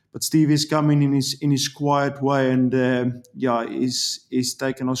 But Stevie's coming in his quiet way, and he's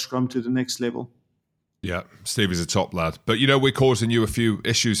taken our scrum to the next level. Yeah, Stevie's a top lad. But we're causing you a few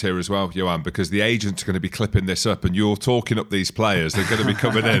issues here as well, Johann, because the agents are going to be clipping this up and you're talking up these players. They're going to be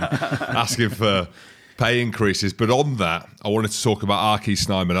coming in asking for pay increases. But on that, I wanted to talk about Archie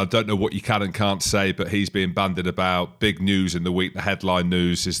Snyman. I don't know what you can and can't say, but he's being bandied about. Big news in the week. The headline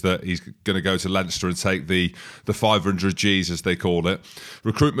news is that he's going to go to Leinster and take the 500 Gs, as they call it.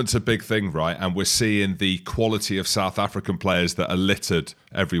 Recruitment's a big thing, right? And we're seeing the quality of South African players that are littered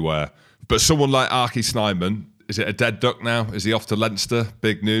everywhere. But someone like Archie Snyman, is it a dead duck now? Is he off to Leinster?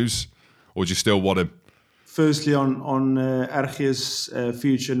 Big news? Or do you still want him? Firstly, on Archie's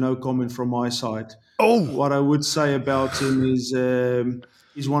future, no comment from my side. Oh, what I would say about him is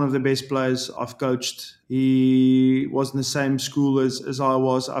he's one of the best players I've coached. He was in the same school as I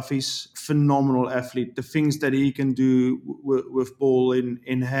was. He's a phenomenal athlete. The things that he can do with ball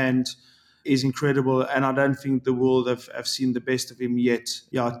in hand is incredible, and I don't think the world have seen the best of him yet.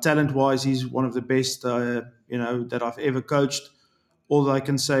 Yeah, talent-wise, he's one of the best that I've ever coached. All I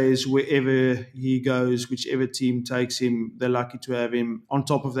can say is wherever he goes, whichever team takes him, they're lucky to have him. On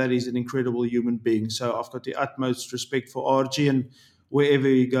top of that, he's an incredible human being. So I've got the utmost respect for RG, and wherever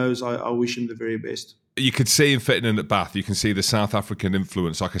he goes, I wish him the very best. You could see him fitting in at Bath. You can see the South African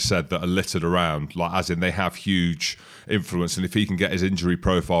influence, like I said, that are littered around, like as in they have huge influence. And if he can get his injury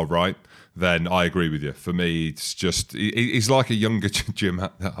profile right, then I agree with you. For me, it's just he's like a younger Jim.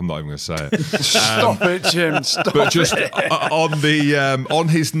 I'm not even going to say it. Stop it, Jim. Stop but just it. on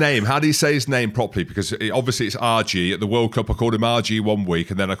his name, how do you say his name properly? Because obviously it's RG. At the World Cup, I called him RG one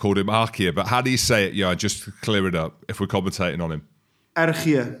week, and then I called him Archia. But how do you say it? Yeah, just to clear it up if we're commentating on him.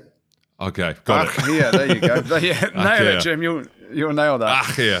 Archia. Okay, got it. Archia, there you go. Nail it, Jim. You'll nail that.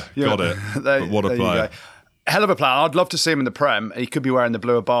 Archia, got it. But what a player. Hell of a player. I'd love to see him in the Prem. He could be wearing the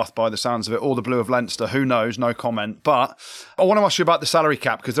blue of Bath by the sounds of it, or the blue of Leinster. Who knows? No comment. But I want to ask you about the salary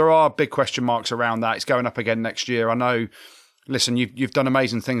cap, because there are big question marks around that. It's going up again next year. I know, listen, you've done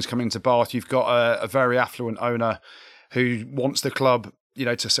amazing things coming into Bath. You've got a very affluent owner who wants the club,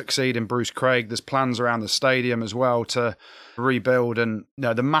 to succeed in Bruce Craig. There's plans around the stadium as well to rebuild, and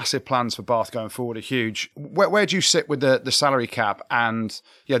the massive plans for Bath going forward are huge. Where do you sit with the salary cap and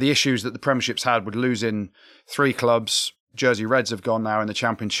the issues that the Premiership's had with losing 3 clubs? Jersey Reds have gone now in the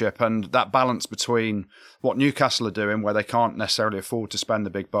Championship, and that balance between what Newcastle are doing, where they can't necessarily afford to spend the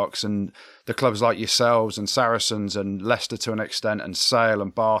big bucks, and the clubs like yourselves and Saracens and Leicester to an extent, and Sale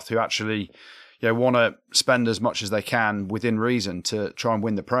and Bath, who actually want to spend as much as they can within reason to try and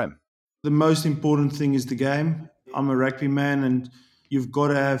win the Prem. The most important thing is the game. I'm a rugby man, and you've got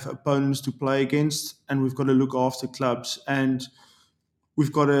to have opponents to play against, and we've got to look after clubs, and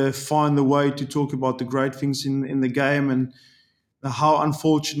we've got to find the way to talk about the great things in the game. And how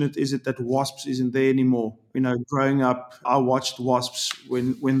unfortunate is it that Wasps isn't there anymore? Growing up, I watched Wasps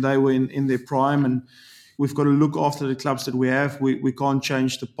when they were in their prime, and we've got to look after the clubs that we have. We can't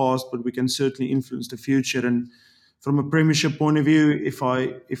change the past, but we can certainly influence the future. And from a Premiership point of view, if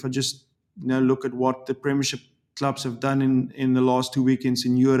I just look at what the Premiership clubs have done in the last 2 weekends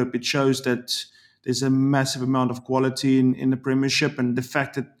in Europe, it shows that there's a massive amount of quality in the Premiership, and the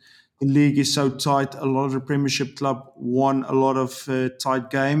fact that the league is so tight, a lot of the Premiership club won a lot of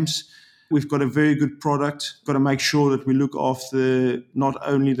tight games. We've got a very good product. Got to make sure that we look after not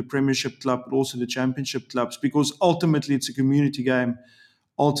only the Premiership club, but also the Championship clubs, because ultimately it's a community game.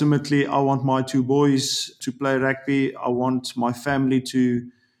 Ultimately, I want my 2 boys to play rugby. I want my family to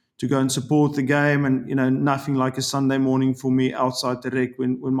go and support the game, and nothing like a Sunday morning for me outside the rec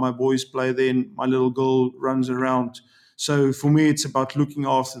when my boys play there and my little girl runs around. So for me, it's about looking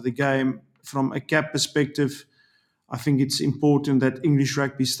after the game. From a cap perspective, I think it's important that English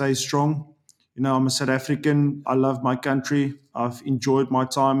rugby stays strong. I'm a South African. I love my country. I've enjoyed my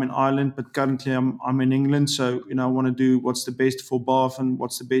time in Ireland, but currently I'm in England. So, I want to do what's the best for Bath and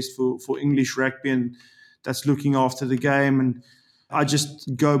what's the best for English rugby, and that's looking after the game. And I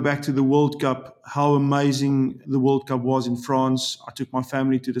just go back to the World Cup, how amazing the World Cup was in France. I took my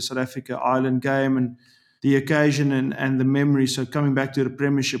family to the South Africa-Ireland game, and the occasion and the memory. So coming back to the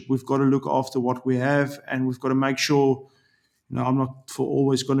Premiership, we've got to look after what we have, and we've got to make sure, I'm not for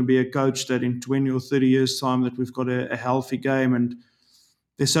always going to be a coach that in 20 or 30 years' time that we've got a healthy game. And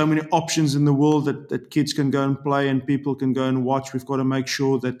there's so many options in the world that kids can go and play and people can go and watch. We've got to make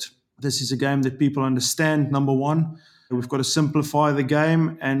sure that this is a game that people understand, number one. We've got to simplify the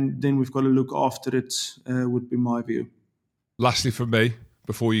game, and then we've got to look after it, would be my view. Lastly from me,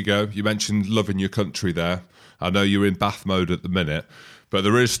 before you go, you mentioned loving your country there. I know you're in Bath mode at the minute, but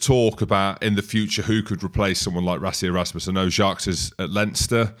there is talk about in the future who could replace someone like Rassie Erasmus. I know Jacques is at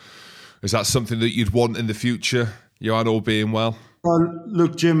Leinster. Is that something that you'd want in the future, Johann, all being well? Well,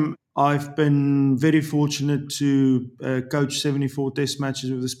 look, Jim, I've been very fortunate to coach 74 test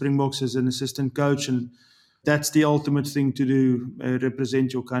matches with the Springboks as an assistant coach, and that's the ultimate thing to do,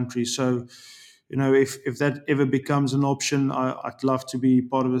 represent your country. So, if that ever becomes an option, I'd love to be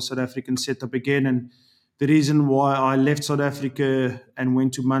part of the South African setup again. And the reason why I left South Africa and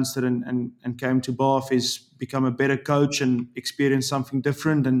went to Munster and came to Bath is become a better coach and experience something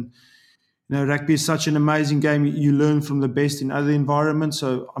different. And rugby is such an amazing game. You learn from the best in other environments.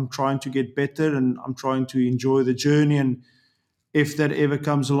 So I'm trying to get better and I'm trying to enjoy the journey. And if that ever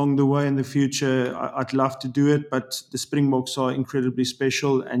comes along the way in the future, I'd love to do it. But the Springboks are incredibly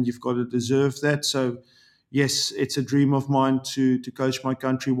special and you've got to deserve that. So yes, it's a dream of mine to coach my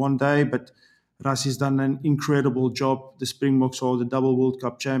country one day. But Rassie's done an incredible job. The Springboks are the double World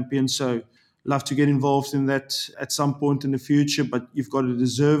Cup champions. So love to get involved in that at some point in the future, but you've got to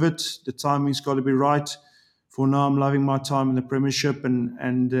deserve it. The timing's got to be right. For now, I'm loving my time in the Premiership,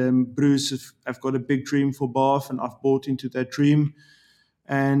 and Bruce have got a big dream for Bath, and I've bought into that dream.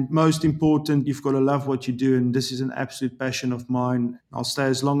 And most important, you've got to love what you do, and this is an absolute passion of mine. I'll stay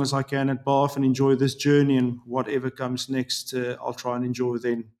as long as I can at Bath and enjoy this journey, and whatever comes next, I'll try and enjoy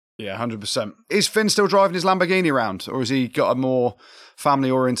then. Yeah, 100%. Is Finn still driving his Lamborghini around, or has he got a more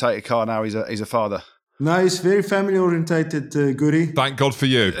family-orientated car now? He's a father. No, he's very family-orientated, Goody. Thank God for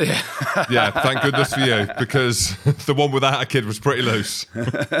you. Yeah, thank goodness for you, because the one without a kid was pretty loose.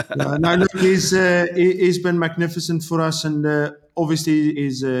 No, look, he's been magnificent for us, and obviously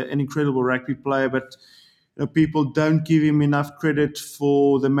he's an incredible rugby player, but people don't give him enough credit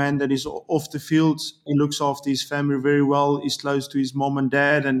for the man that is off the field. He looks after his family very well. He's close to his mom and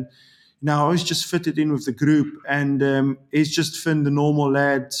dad, and now he's just fitted in with the group. And he's just Finn, the normal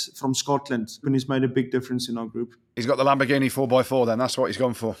lad from Scotland, and he's made a big difference in our group. He's got the Lamborghini 4x4 then. That's what he's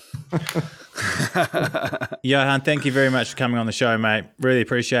gone for. Johann, thank you very much for coming on the show, mate. Really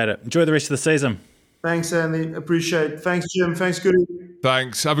appreciate it. Enjoy the rest of the season. Thanks, Andy. Appreciate it. Thanks, Jim. Thanks, Goody.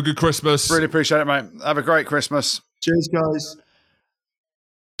 Thanks. Have a good Christmas. Really appreciate it, mate. Have a great Christmas. Cheers, guys.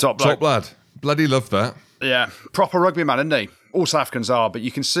 Top bloke. Top lad. Bloody love that. Yeah. Proper rugby man, isn't he? All South Africans are, but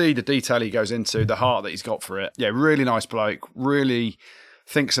you can see the detail he goes into, the heart that he's got for it. Yeah, really nice bloke. Really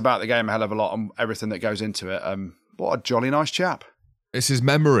thinks about the game a hell of a lot and everything that goes into it. What a jolly nice chap. It's his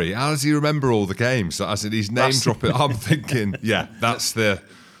memory. How does he remember all the games? As in his name dropping. I'm thinking, yeah, that's the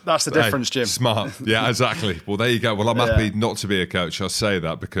difference, Jim. Smart. Yeah, exactly. Well, there you go. Well, I'm happy not to be a coach. I'll say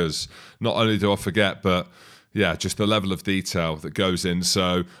that because not only do I forget, but yeah, just the level of detail that goes in.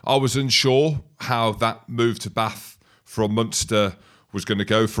 So I was unsure how that move to Bath from Munster was going to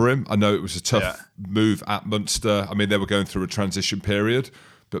go for him. I know it was a tough move at Munster. I mean, they were going through a transition period,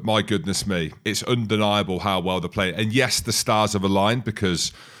 but my goodness me, it's undeniable how well they're playing. And yes, the stars have aligned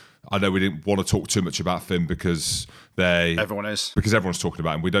because I know we didn't want to talk too much about Finn because everyone's talking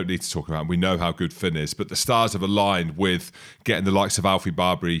about him. We don't need to talk about him. We know how good Finn is, but the stars have aligned with getting the likes of Alfie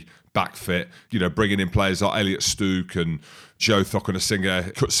Barbary back fit, bringing in players like Elliot Stook and Joe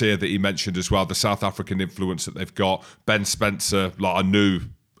Thokonasiga, Kutsia that he mentioned as well, the South African influence that they've got, Ben Spencer, like I knew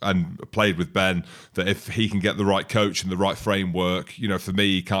and played with Ben, that if he can get the right coach and the right framework, for me,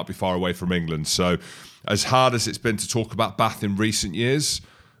 he can't be far away from England. So as hard as it's been to talk about Bath in recent years,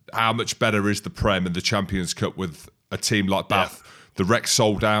 how much better is the Prem and the Champions Cup with a team like Bath? Yeah. The Rec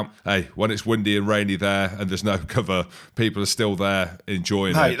sold out. Hey, when it's windy and rainy there and there's no cover, people are still there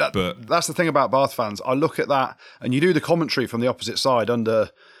enjoying it. But that's the thing about Bath fans. I look at that, and you do the commentary from the opposite side under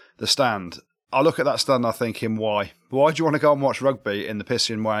the stand. I look at that stand and I'm thinking, why? Why do you want to go and watch rugby in the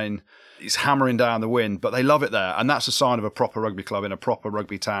pissing rain? It's hammering down the wind, but they love it there. And that's a sign of a proper rugby club in a proper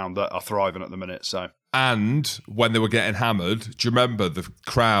rugby town that are thriving at the minute. So. And when they were getting hammered, do you remember the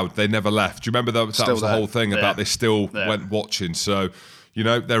crowd? They never left. Do you remember that was the whole thing about they still went watching? So,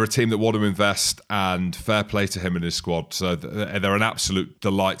 they're a team that want to invest, and fair play to him and his squad. So they're an absolute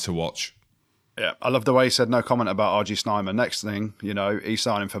delight to watch. Yeah, I love the way he said no comment about RG Snyman. Next thing, he's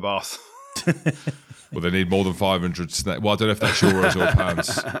signing for Bath. Well, they need more than 500 snakes. Well, I don't know if that's euros or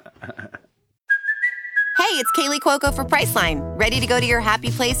pounds. Hey, it's Kaylee Cuoco for Priceline. Ready to go to your happy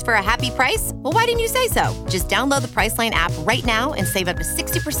place for a happy price? Well, why didn't you say so? Just download the Priceline app right now and save up to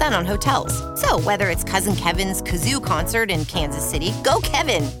 60% on hotels. So whether it's Cousin Kevin's Kazoo Concert in Kansas City, go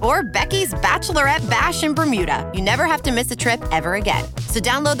Kevin, or Becky's Bachelorette Bash in Bermuda, you never have to miss a trip ever again. So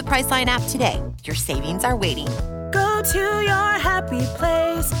download the Priceline app today. Your savings are waiting. Go Go to your happy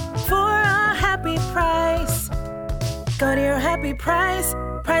place for a happy price. Go to your happy price,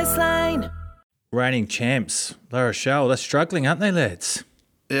 Priceline. Reigning champs, La Rochelle, they're struggling, aren't they, lads?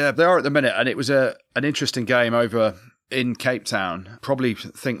 Yeah, they are at the minute, and it was an interesting game over in Cape Town. Probably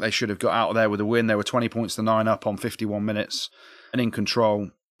think they should have got out of there with a win. They were 20 points to 9 up on 51 minutes and in control.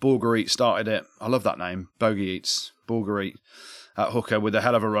 Bulgarit started it. I love that name, Bogey Eats. Bulgarit at hooker with a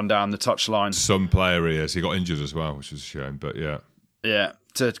hell of a run down the touchline. Some player he is. He got injured as well, which is a shame, but yeah. Yeah,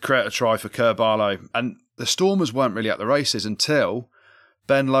 to create a try for Kerr Barlow. And the Stormers weren't really at the races until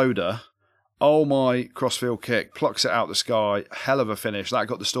Ben Loader, oh my crossfield kick, plucks it out the sky, hell of a finish. That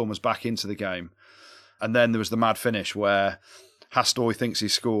got the Stormers back into the game. And then there was the mad finish where Hastoy thinks he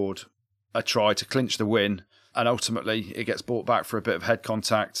scored a try to clinch the win, and ultimately it gets brought back for a bit of head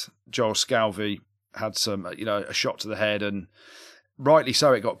contact. Joel Scalvi had some, a shot to the head, and rightly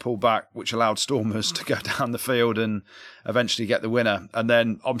so it got pulled back, which allowed Stormers to go down the field and eventually get the winner. And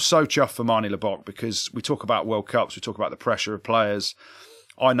then I'm so chuffed for Marnie Lebok, because we talk about World Cups, we talk about the pressure of players.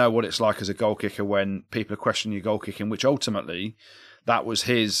 I know what it's like as a goal kicker when people are questioning your goal kicking, which ultimately that was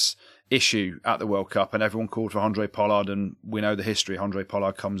his issue at the World Cup, and everyone called for Andre Pollard, and we know the history. Andre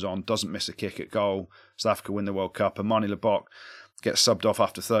Pollard comes on, doesn't miss a kick at goal, South Africa win the World Cup, and Marnie Lebok gets subbed off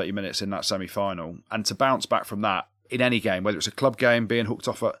after 30 minutes in that semi-final. And to bounce back from that in any game, whether it's a club game, being hooked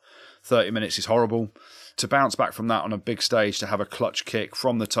off at 30 minutes is horrible. To bounce back from that on a big stage, to have a clutch kick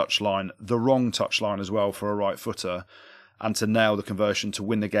from the touchline, the wrong touchline as well for a right footer, and to nail the conversion to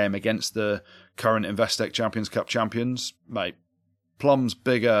win the game against the current Investec Champions Cup champions, mate, plums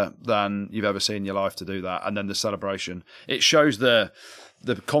bigger than you've ever seen in your life to do that. And then the celebration. It shows the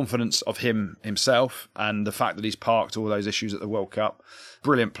confidence of himself and the fact that he's parked all those issues at the World Cup.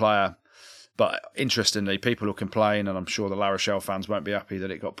 Brilliant player. But interestingly, people will complain, and I'm sure the La Rochelle fans won't be happy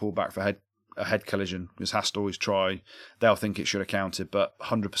that it got pulled back for a head collision, because Hastoy's try, they'll think it should have counted, but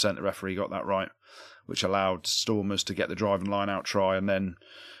 100% the referee got that right, which allowed Stormers to get the driving line out try, and then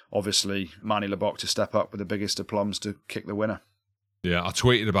obviously Marnie Lebok to step up with the biggest of plums to kick the winner. Yeah, I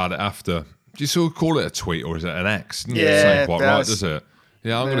tweeted about it after. Do you still call it a tweet, or is it an X? Yeah, it sound quite right, does it?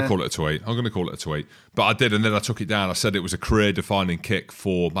 Yeah, I'm going to call it a tweet. But I did, and then I took it down. I said it was a career-defining kick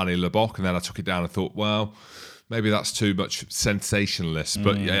for Marnie Lebok, and then I took it down and thought, well, maybe that's too much sensationalist.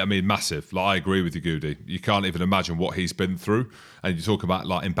 But yeah, I mean, massive. Like, I agree with you, Goody. You can't even imagine what he's been through. And you talk about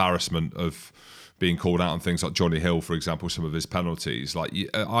like embarrassment of being called out on things like Johnny Hill, for example, some of his penalties. Like,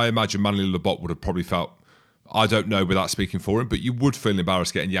 I imagine Marnie Lebok would have probably felt, I don't know without speaking for him, but you would feel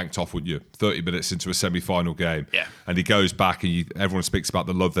embarrassed getting yanked off, wouldn't you? 30 minutes into a semi-final game. Yeah. And he goes back, and everyone speaks about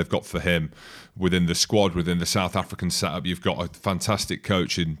the love they've got for him within the squad, within the South African setup. You've got a fantastic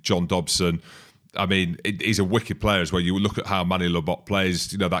coach in John Dobson. I mean, he's a wicked player as well. You look at how Marnie Lebok plays,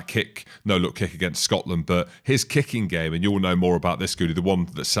 that kick, no-look kick against Scotland, but his kicking game, and you'll know more about this, Goody, the one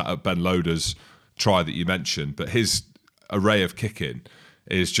that sat at Ben Loader's try that you mentioned, but his array of kicking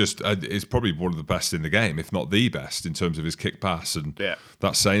is probably one of the best in the game, if not the best, in terms of his kick pass. And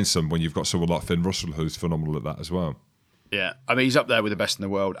that's saying something when you've got someone like Finn Russell who's phenomenal at that as well. Yeah, I mean, he's up there with the best in the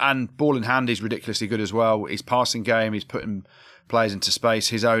world. And ball in hand, he's ridiculously good as well. His passing game, he's putting players into space,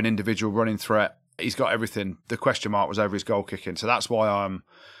 his own individual running threat. He's got everything. The question mark was over his goal kicking. So that's why I'm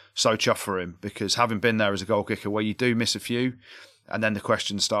so chuffed for him, because having been there as a goal kicker where you do miss a few and then the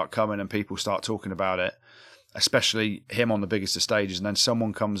questions start coming and people start talking about it, especially him on the biggest of stages, and then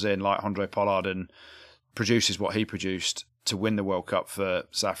someone comes in like Andre Pollard and produces what he produced to win the World Cup for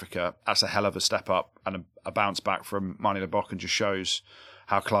South Africa. That's a hell of a step up and a bounce back from Marnie Lebok, and just shows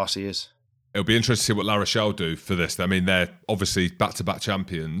how classy he is. It'll be interesting to see what La Rochelle do for this. I mean, they're obviously back-to-back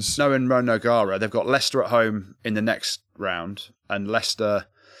champions. No, in Rowe Nogara, they've got Leicester at home in the next round, and Leicester,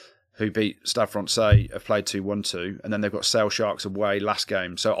 who beat Stade Francais, have played 2-1-2, and then they've got Sale Sharks away last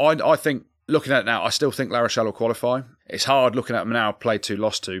game. So I think, looking at it now, I still think La Rochelle will qualify. It's hard looking at them now, played 2,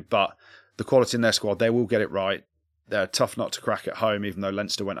 lost 2, but the quality in their squad, they will get it right. They're tough not to crack at home, even though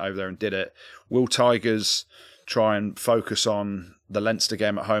Leinster went over there and did it. Will Tigers try and focus on the Leinster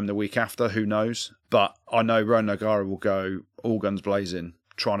game at home the week after? Who knows? But I know Rowe Nogara will go all guns blazing,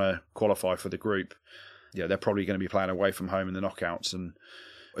 trying to qualify for the group. Yeah, they're probably going to be playing away from home in the knockouts, and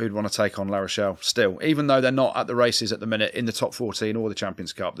who'd want to take on La Rochelle still? Even though they're not at the races at the minute in the top 14 or the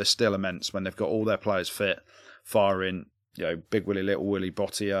Champions Cup, they're still immense when they've got all their players fit, firing, Big Willie, Little Willie,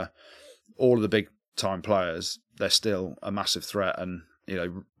 Bottia, all of the big time players. They're still a massive threat, and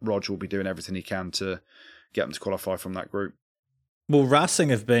Rog will be doing everything he can to get them to qualify from that group. Well, Racing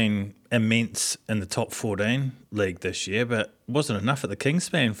have been immense in the top 14 league this year, but wasn't enough at the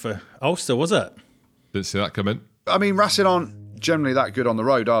Kingspan for Ulster, was it? Didn't see that come in. I mean, Racing aren't generally that good on the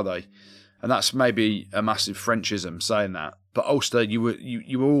road, are they? And that's maybe a massive Frenchism saying that. But Ulster, you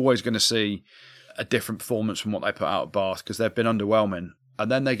were always going to see a different performance from what they put out at Bath because they've been underwhelming.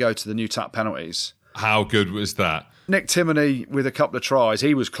 And then they go to the new tap penalties. How good was that? Nick Timoney with a couple of tries.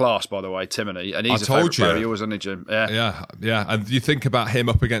 He was class, by the way, Timoney. And he's a favourite player. He always, isn't he, Jim? Yeah. And you think about him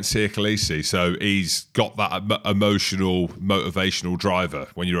up against Sia Khaleesi, so he's got that emotional, motivational driver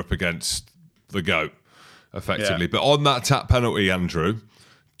when you're up against the GOAT, effectively. Yeah. But on that tap penalty, Andrew,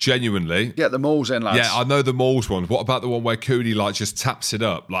 genuinely... Get the mauls in, lads. Yeah, I know the mauls one. What about the one where Cooney just taps it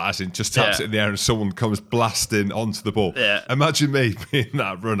up, as in just taps it in the air and someone comes blasting onto the ball? Yeah. Imagine me being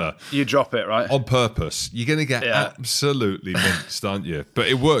that runner. You drop it, right? On purpose. You're going to get absolutely minced, aren't you? But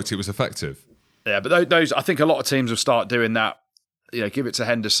it worked. It was effective. Yeah, but those, I think a lot of teams will start doing that. Give it to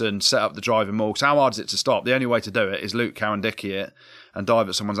Henderson, set up the driving maul. How hard is it to stop? The only way to do it is Luke Cowan-Dickey it and dive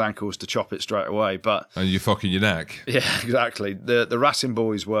at someone's ankles to chop it straight away. And you're fucking your neck. Yeah, exactly. The Racing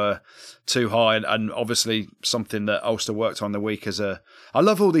boys were too high, and obviously something that Ulster worked on the week I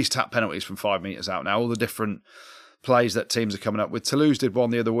love all these tap penalties from 5 metres out now, all the different plays that teams are coming up with. Toulouse did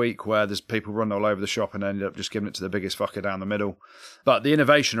one the other week where there's people running all over the shop and ended up just giving it to the biggest fucker down the middle. But the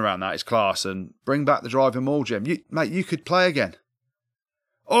innovation around that is class, and bring back the driving maul, Jim. You could play again.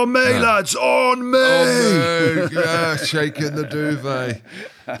 On me, lads, on me! Yeah, shaking the duvet.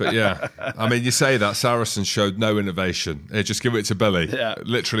 But yeah, I mean, you say that, Saracens showed no innovation. Hey, just give it to Billy. Yeah.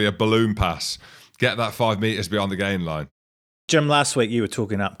 Literally a balloon pass. Get that 5 metres beyond the gain line. Jim, last week you were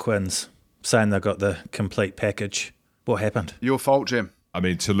talking up Quins, saying they got the complete package. What happened? Your fault, Jim. I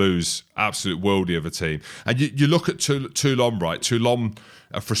mean, Toulouse, absolute worldie of a team. And you look at Toulon, right? Toulon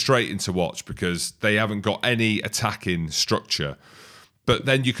are frustrating to watch because they haven't got any attacking structure. But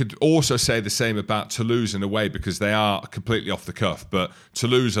then you could also say the same about Toulouse in a way because they are completely off the cuff. But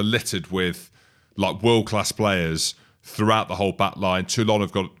Toulouse are littered with world-class players throughout the whole back line. Toulon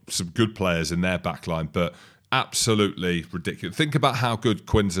have got some good players in their back line, but absolutely ridiculous. Think about how good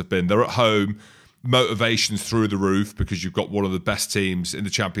Quins have been. They're at home, motivation's through the roof because you've got one of the best teams in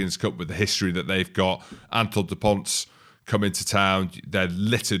the Champions Cup with the history that they've got. Anton Dupont's come into town. They're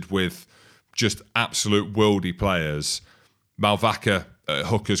littered with just absolute worldy players. Malvaca at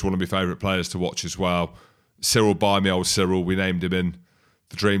hooker's one of my favourite players to watch as well. Cyril Bimey, old Cyril, we named him in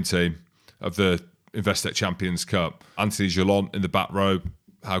the dream team of the Investec Champions Cup. Anthony Gillon in the back row,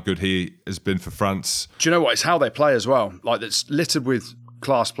 how good he has been for France. Do you know what? It's how they play as well. It's littered with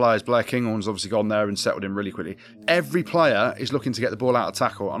class players. Blair Kinghorn's obviously gone there and settled in really quickly. Every player is looking to get the ball out of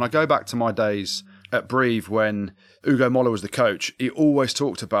tackle. And I go back to my days at Brive when Ugo Moller was the coach. He always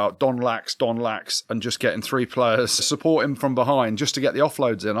talked about Don Lax, and just getting 3 players to support him from behind just to get the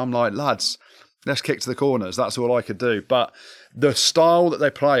offloads in. I'm like, lads, let's kick to the corners. That's all I could do. But the style that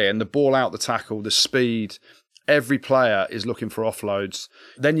they play in, the ball out the tackle, the speed, every player is looking for offloads.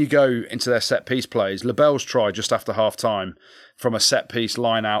 Then you go into their set-piece plays. Lebel's tried just after half-time from a set-piece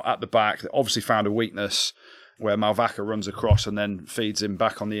line out at the back. They obviously found a weakness where Malvaca runs across and then feeds him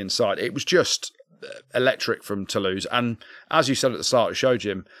back on the inside. It was just electric from Toulouse. And as you said at the start of the show,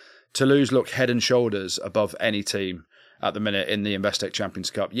 Jim, Toulouse look head and shoulders above any team at the minute in the Investec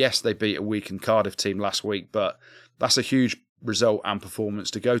Champions Cup. Yes, they beat a weakened Cardiff team last week, but that's a huge result and performance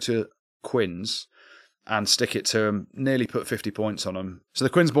to go to Quins and stick it to them, nearly put 50 points on them. So the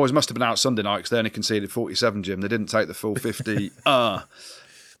Quins boys must have been out Sunday night because they only conceded 47, Jim. They didn't take the full 50.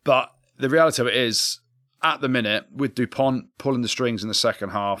 But the reality of it is, at the minute, with Dupont pulling the strings in the second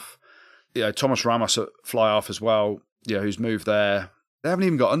half, Thomas Ramos at fly half as well, who's moved there. They haven't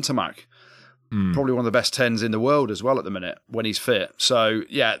even got Untermack. Probably one of the best 10s in the world as well at the minute when he's fit. So,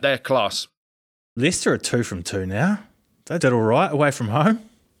 yeah, they're class. Leicester are 2 from 2 now. They did all right away from home.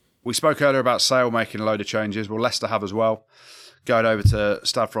 We spoke earlier about Sale making a load of changes. Well, Leicester have as well. Going over to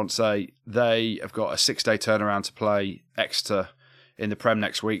Stade Francais, they have got a 6-day turnaround to play Exeter in the Prem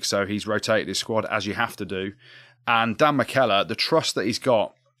next week. So he's rotated his squad as you have to do. And Dan McKellar, the trust that he's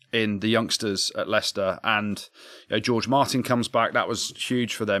got in the youngsters at Leicester, and George Martin comes back. That was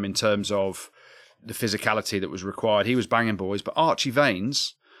huge for them in terms of the physicality that was required. He was banging boys, but Archie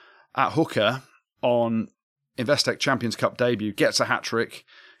Vaines at hooker on Investec Champions Cup debut gets a hat-trick.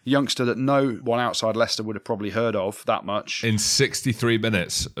 Youngster that no one outside Leicester would have probably heard of that much. In 63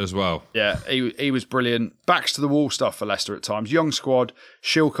 minutes as well. Yeah, he was brilliant. Backs to the wall stuff for Leicester at times. Young squad.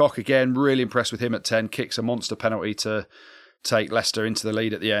 Shilcock again, really impressed with him at 10. Kicks a monster penalty to take Leicester into the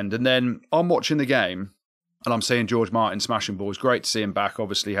lead at the end. And then I'm watching the game and I'm seeing George Martin smashing balls. Great to see him back.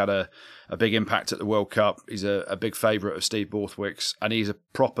 Obviously had a big impact at the World Cup. He's a big favourite of Steve Borthwick's, and he's a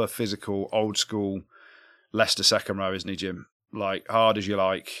proper physical, old school Leicester second row, isn't he, Jim? Hard as you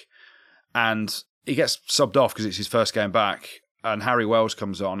like. And he gets subbed off because it's his first game back. and Harry Wells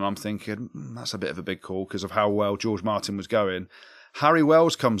comes on, and I'm thinking, that's a bit of a big call because of how well George Martin was going. Harry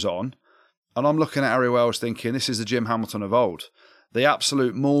Wells comes on, and I'm looking at Harry Wells thinking, this is the Jim Hamilton of old. The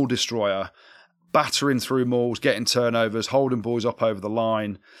absolute maul destroyer, battering through mauls, getting turnovers, holding boys up over the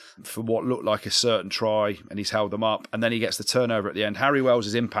line for what looked like a certain try, and he's held them up, and then he gets the turnover at the end. Harry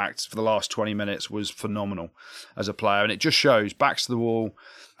Wells' impact for the last 20 minutes was phenomenal as a player, and it just shows, backs to the wall,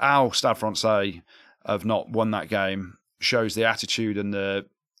 how Stade Francais have not won that game, shows the attitude and the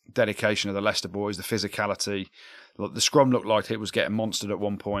dedication of the Leicester boys, the physicality. Look, the scrum looked like it was getting monstered at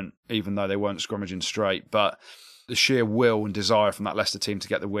one point, even though they weren't scrummaging straight, but the sheer will and desire from that Leicester team to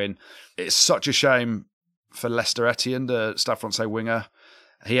get the win. It's such a shame for Lester Etienne, the Stade Francais winger.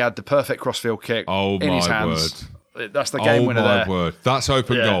 He had the perfect crossfield kick in his hands. That's the game winner there. Oh, my word. That's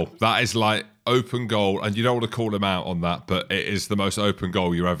open goal. That is like open goal, and you don't want to call him out on that, but it is the most open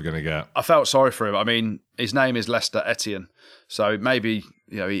goal you're ever going to get. I felt sorry for him. I mean, his name is Lester Etienne, so maybe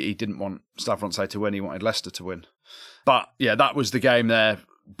he didn't want Stade Francais to win. He wanted Leicester to win. But yeah, that was the game there.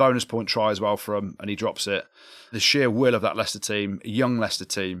 Bonus point try as well for him, and he drops it. The sheer will of that Leicester team, a young Leicester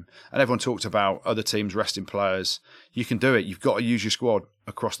team, and everyone talked about other teams resting players. You can do it. You've got to use your squad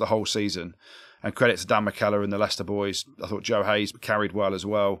across the whole season. And credit to Dan McKellar and the Leicester boys. I thought Joe Hayes carried well as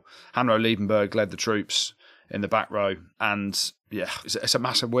well. Hanro Liebenberg led the troops in the back row. And yeah, it's a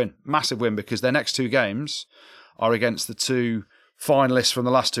massive win. Massive win because their next two games are against the two finalists from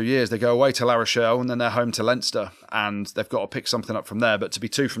the last 2 years. They go away to La Rochelle and then they're home to Leinster. And they've got to pick something up from there. But to be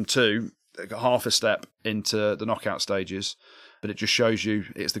 2 from 2, they've got half a step into the knockout stages. But it just shows you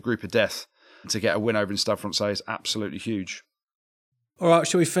it's the group of death. To get a win over in Stade Francais is absolutely huge. All right,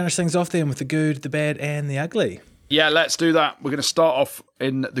 shall we finish things off then with the good, the bad and the ugly? Yeah, let's do that. We're going to start off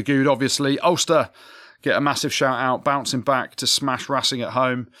in the good, obviously. Ulster get a massive shout-out, bouncing back to smash Racing at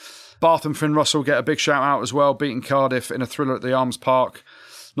home. Bath and Finn Russell get a big shout-out as well, beating Cardiff in a thriller at the Arms Park.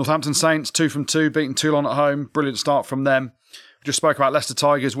 Northampton Saints, 2 from 2, beating Toulon at home. Brilliant start from them. We just spoke about Leicester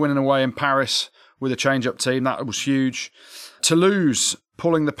Tigers winning away in Paris with a change-up team. That was huge. Toulouse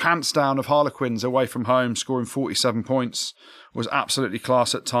pulling the pants down of Harlequins away from home, scoring 47 points. Was absolutely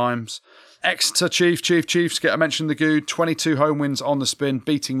class at times. Exeter Chiefs get a mention in the good. 22 home wins on the spin,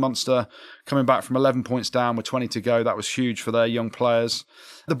 beating Munster, coming back from 11 points down with 20 to go. That was huge for their young players.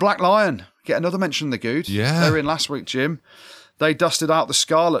 The Black Lion get another mention in the good. Yeah. They were in last week, Jim. They dusted out the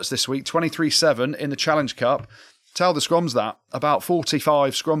Scarlets this week, 23-7 in the Challenge Cup. Tell the Scrums that, about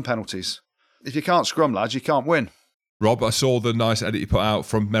 45 scrum penalties. If you can't scrum, lads, you can't win. Rob, I saw the nice edit you put out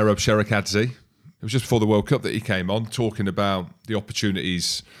from Merab Sherakadze. It was just before the World Cup that he came on, talking about the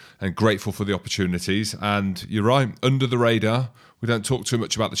opportunities and grateful for the opportunities. And you're right, under the radar. We don't talk too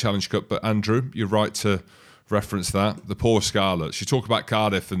much about the Challenge Cup, but Andrew, you're right to reference that. The poor Scarlets. You talk about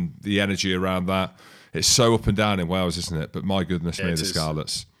Cardiff and the energy around that. It's so up and down in Wales, isn't it? But my goodness me, the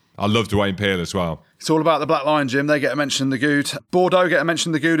Scarlets. I love Dwayne Peel as well. It's all about the Black Lion, Jim. They get a mention in the good. Bordeaux get a mention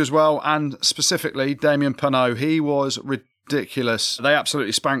in the good as well. And specifically, Damien Penaud. He was ridiculous. They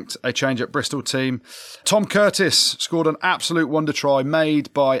absolutely spanked a change-up Bristol team. Tom Curtis scored an absolute wonder try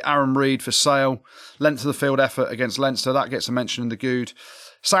made by Aaron Reid for Sale. Length of the field effort against Leinster. That gets a mention in the good.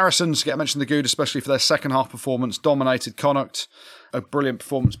 Saracens get a mention in the good, especially for their second half performance. Dominated Connacht. A brilliant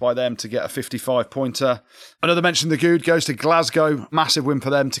performance by them to get a 55-pointer. Another mention in the good goes to Glasgow. Massive win for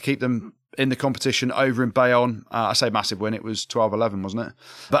them to keep them in the competition over in Bayonne. I say massive win. It was 12-11, wasn't it?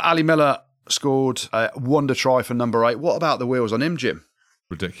 But Ali Miller scored a wonder try for number 8. What about the wheels on him, Jim?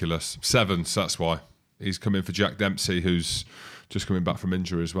 Ridiculous. 7s, that's why. He's coming for Jack Dempsey, who's just coming back from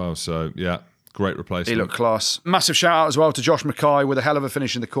injury as well. So, yeah, great replacement. He looked class. Massive shout out as well to Josh Mackay with a hell of a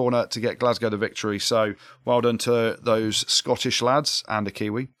finish in the corner to get Glasgow the victory. So, well done to those Scottish lads and a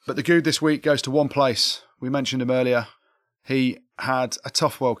Kiwi. But the good this week goes to one place. We mentioned him earlier. He had a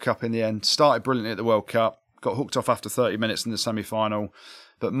tough World Cup in the end. Started brilliantly at the World Cup. Got hooked off after 30 minutes in the semi-final.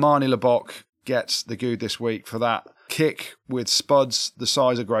 But Marnie Lebock gets the good this week for that kick with spuds the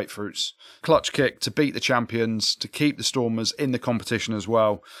size of grapefruits. Clutch kick to beat the champions, to keep the Stormers in the competition as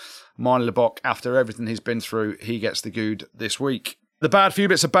well. Marnie Lebock, after everything he's been through, he gets the good this week. The bad, few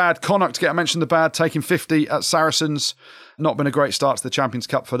bits of bad. Connacht get mentioned the bad, taking 50 at Saracens. Not been a great start to the Champions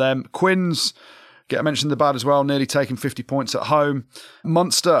Cup for them. Quins get mentioned the bad as well, nearly taking 50 points at home.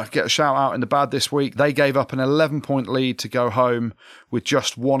 Munster get a shout out in the bad this week. They gave up an 11-point lead to go home with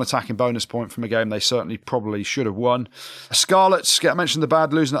just one attacking bonus point from a game they certainly probably should have won. Scarlets get mentioned the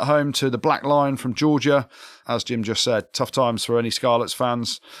bad, losing at home to the Black Lion from Georgia. As Jim just said, tough times for any Scarlets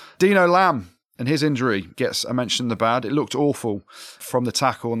fans. Dino Lamb And his injury gets a mention in the bad. It looked awful from the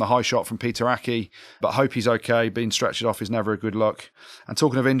tackle and the high shot from Peter Aki, but hope he's okay. Being stretched off is never a good look. And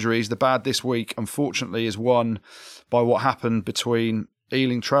talking of injuries, the bad this week, unfortunately, is won by what happened between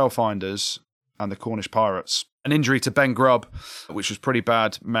Ealing Trailfinders and the Cornish Pirates. An injury to Ben Grubb, which was pretty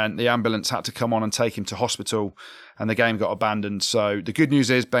bad, meant the ambulance had to come on and take him to hospital, and the game got abandoned. So the good news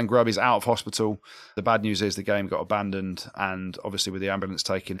is Ben Grubb is out of hospital. The bad news is the game got abandoned, and obviously with the ambulance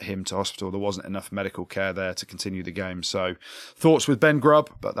taking him to hospital, there wasn't enough medical care there to continue the game. So thoughts with Ben Grubb,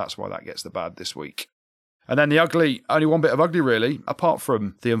 but that's why that gets the bad this week. And then the ugly, only one bit of ugly really, apart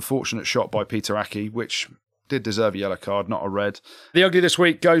from the unfortunate shot by Peter Aki, which did deserve a yellow card, not a red. The ugly this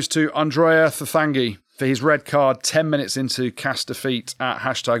week goes to Andrea Thathangi for his red card 10 minutes into Cast defeat at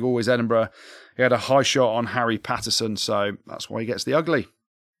 #AlwaysEdinburgh. He had a high shot on Harry Patterson, so that's why he gets the ugly.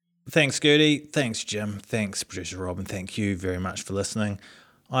 Thanks, Gertie. Thanks, Jim. Thanks, producer Rob, and thank you very much for listening.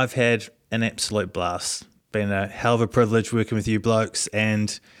 I've had an absolute blast. Been a hell of a privilege working with you blokes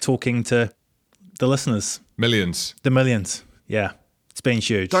and talking to the listeners. Millions. The millions. Yeah. It's been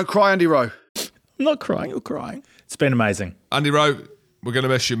huge. Don't cry, Andy Rowe. I'm not crying, you're crying. It's been amazing. Andy Rowe, we're going to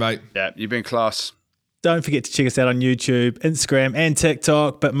miss you, mate. Yeah, you've been class. Don't forget to check us out on YouTube, Instagram and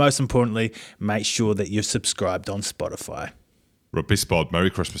TikTok, but most importantly, make sure that you're subscribed on Spotify. Rugby Spod. Merry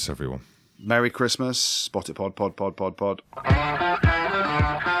Christmas, everyone. Merry Christmas. Spot it pod.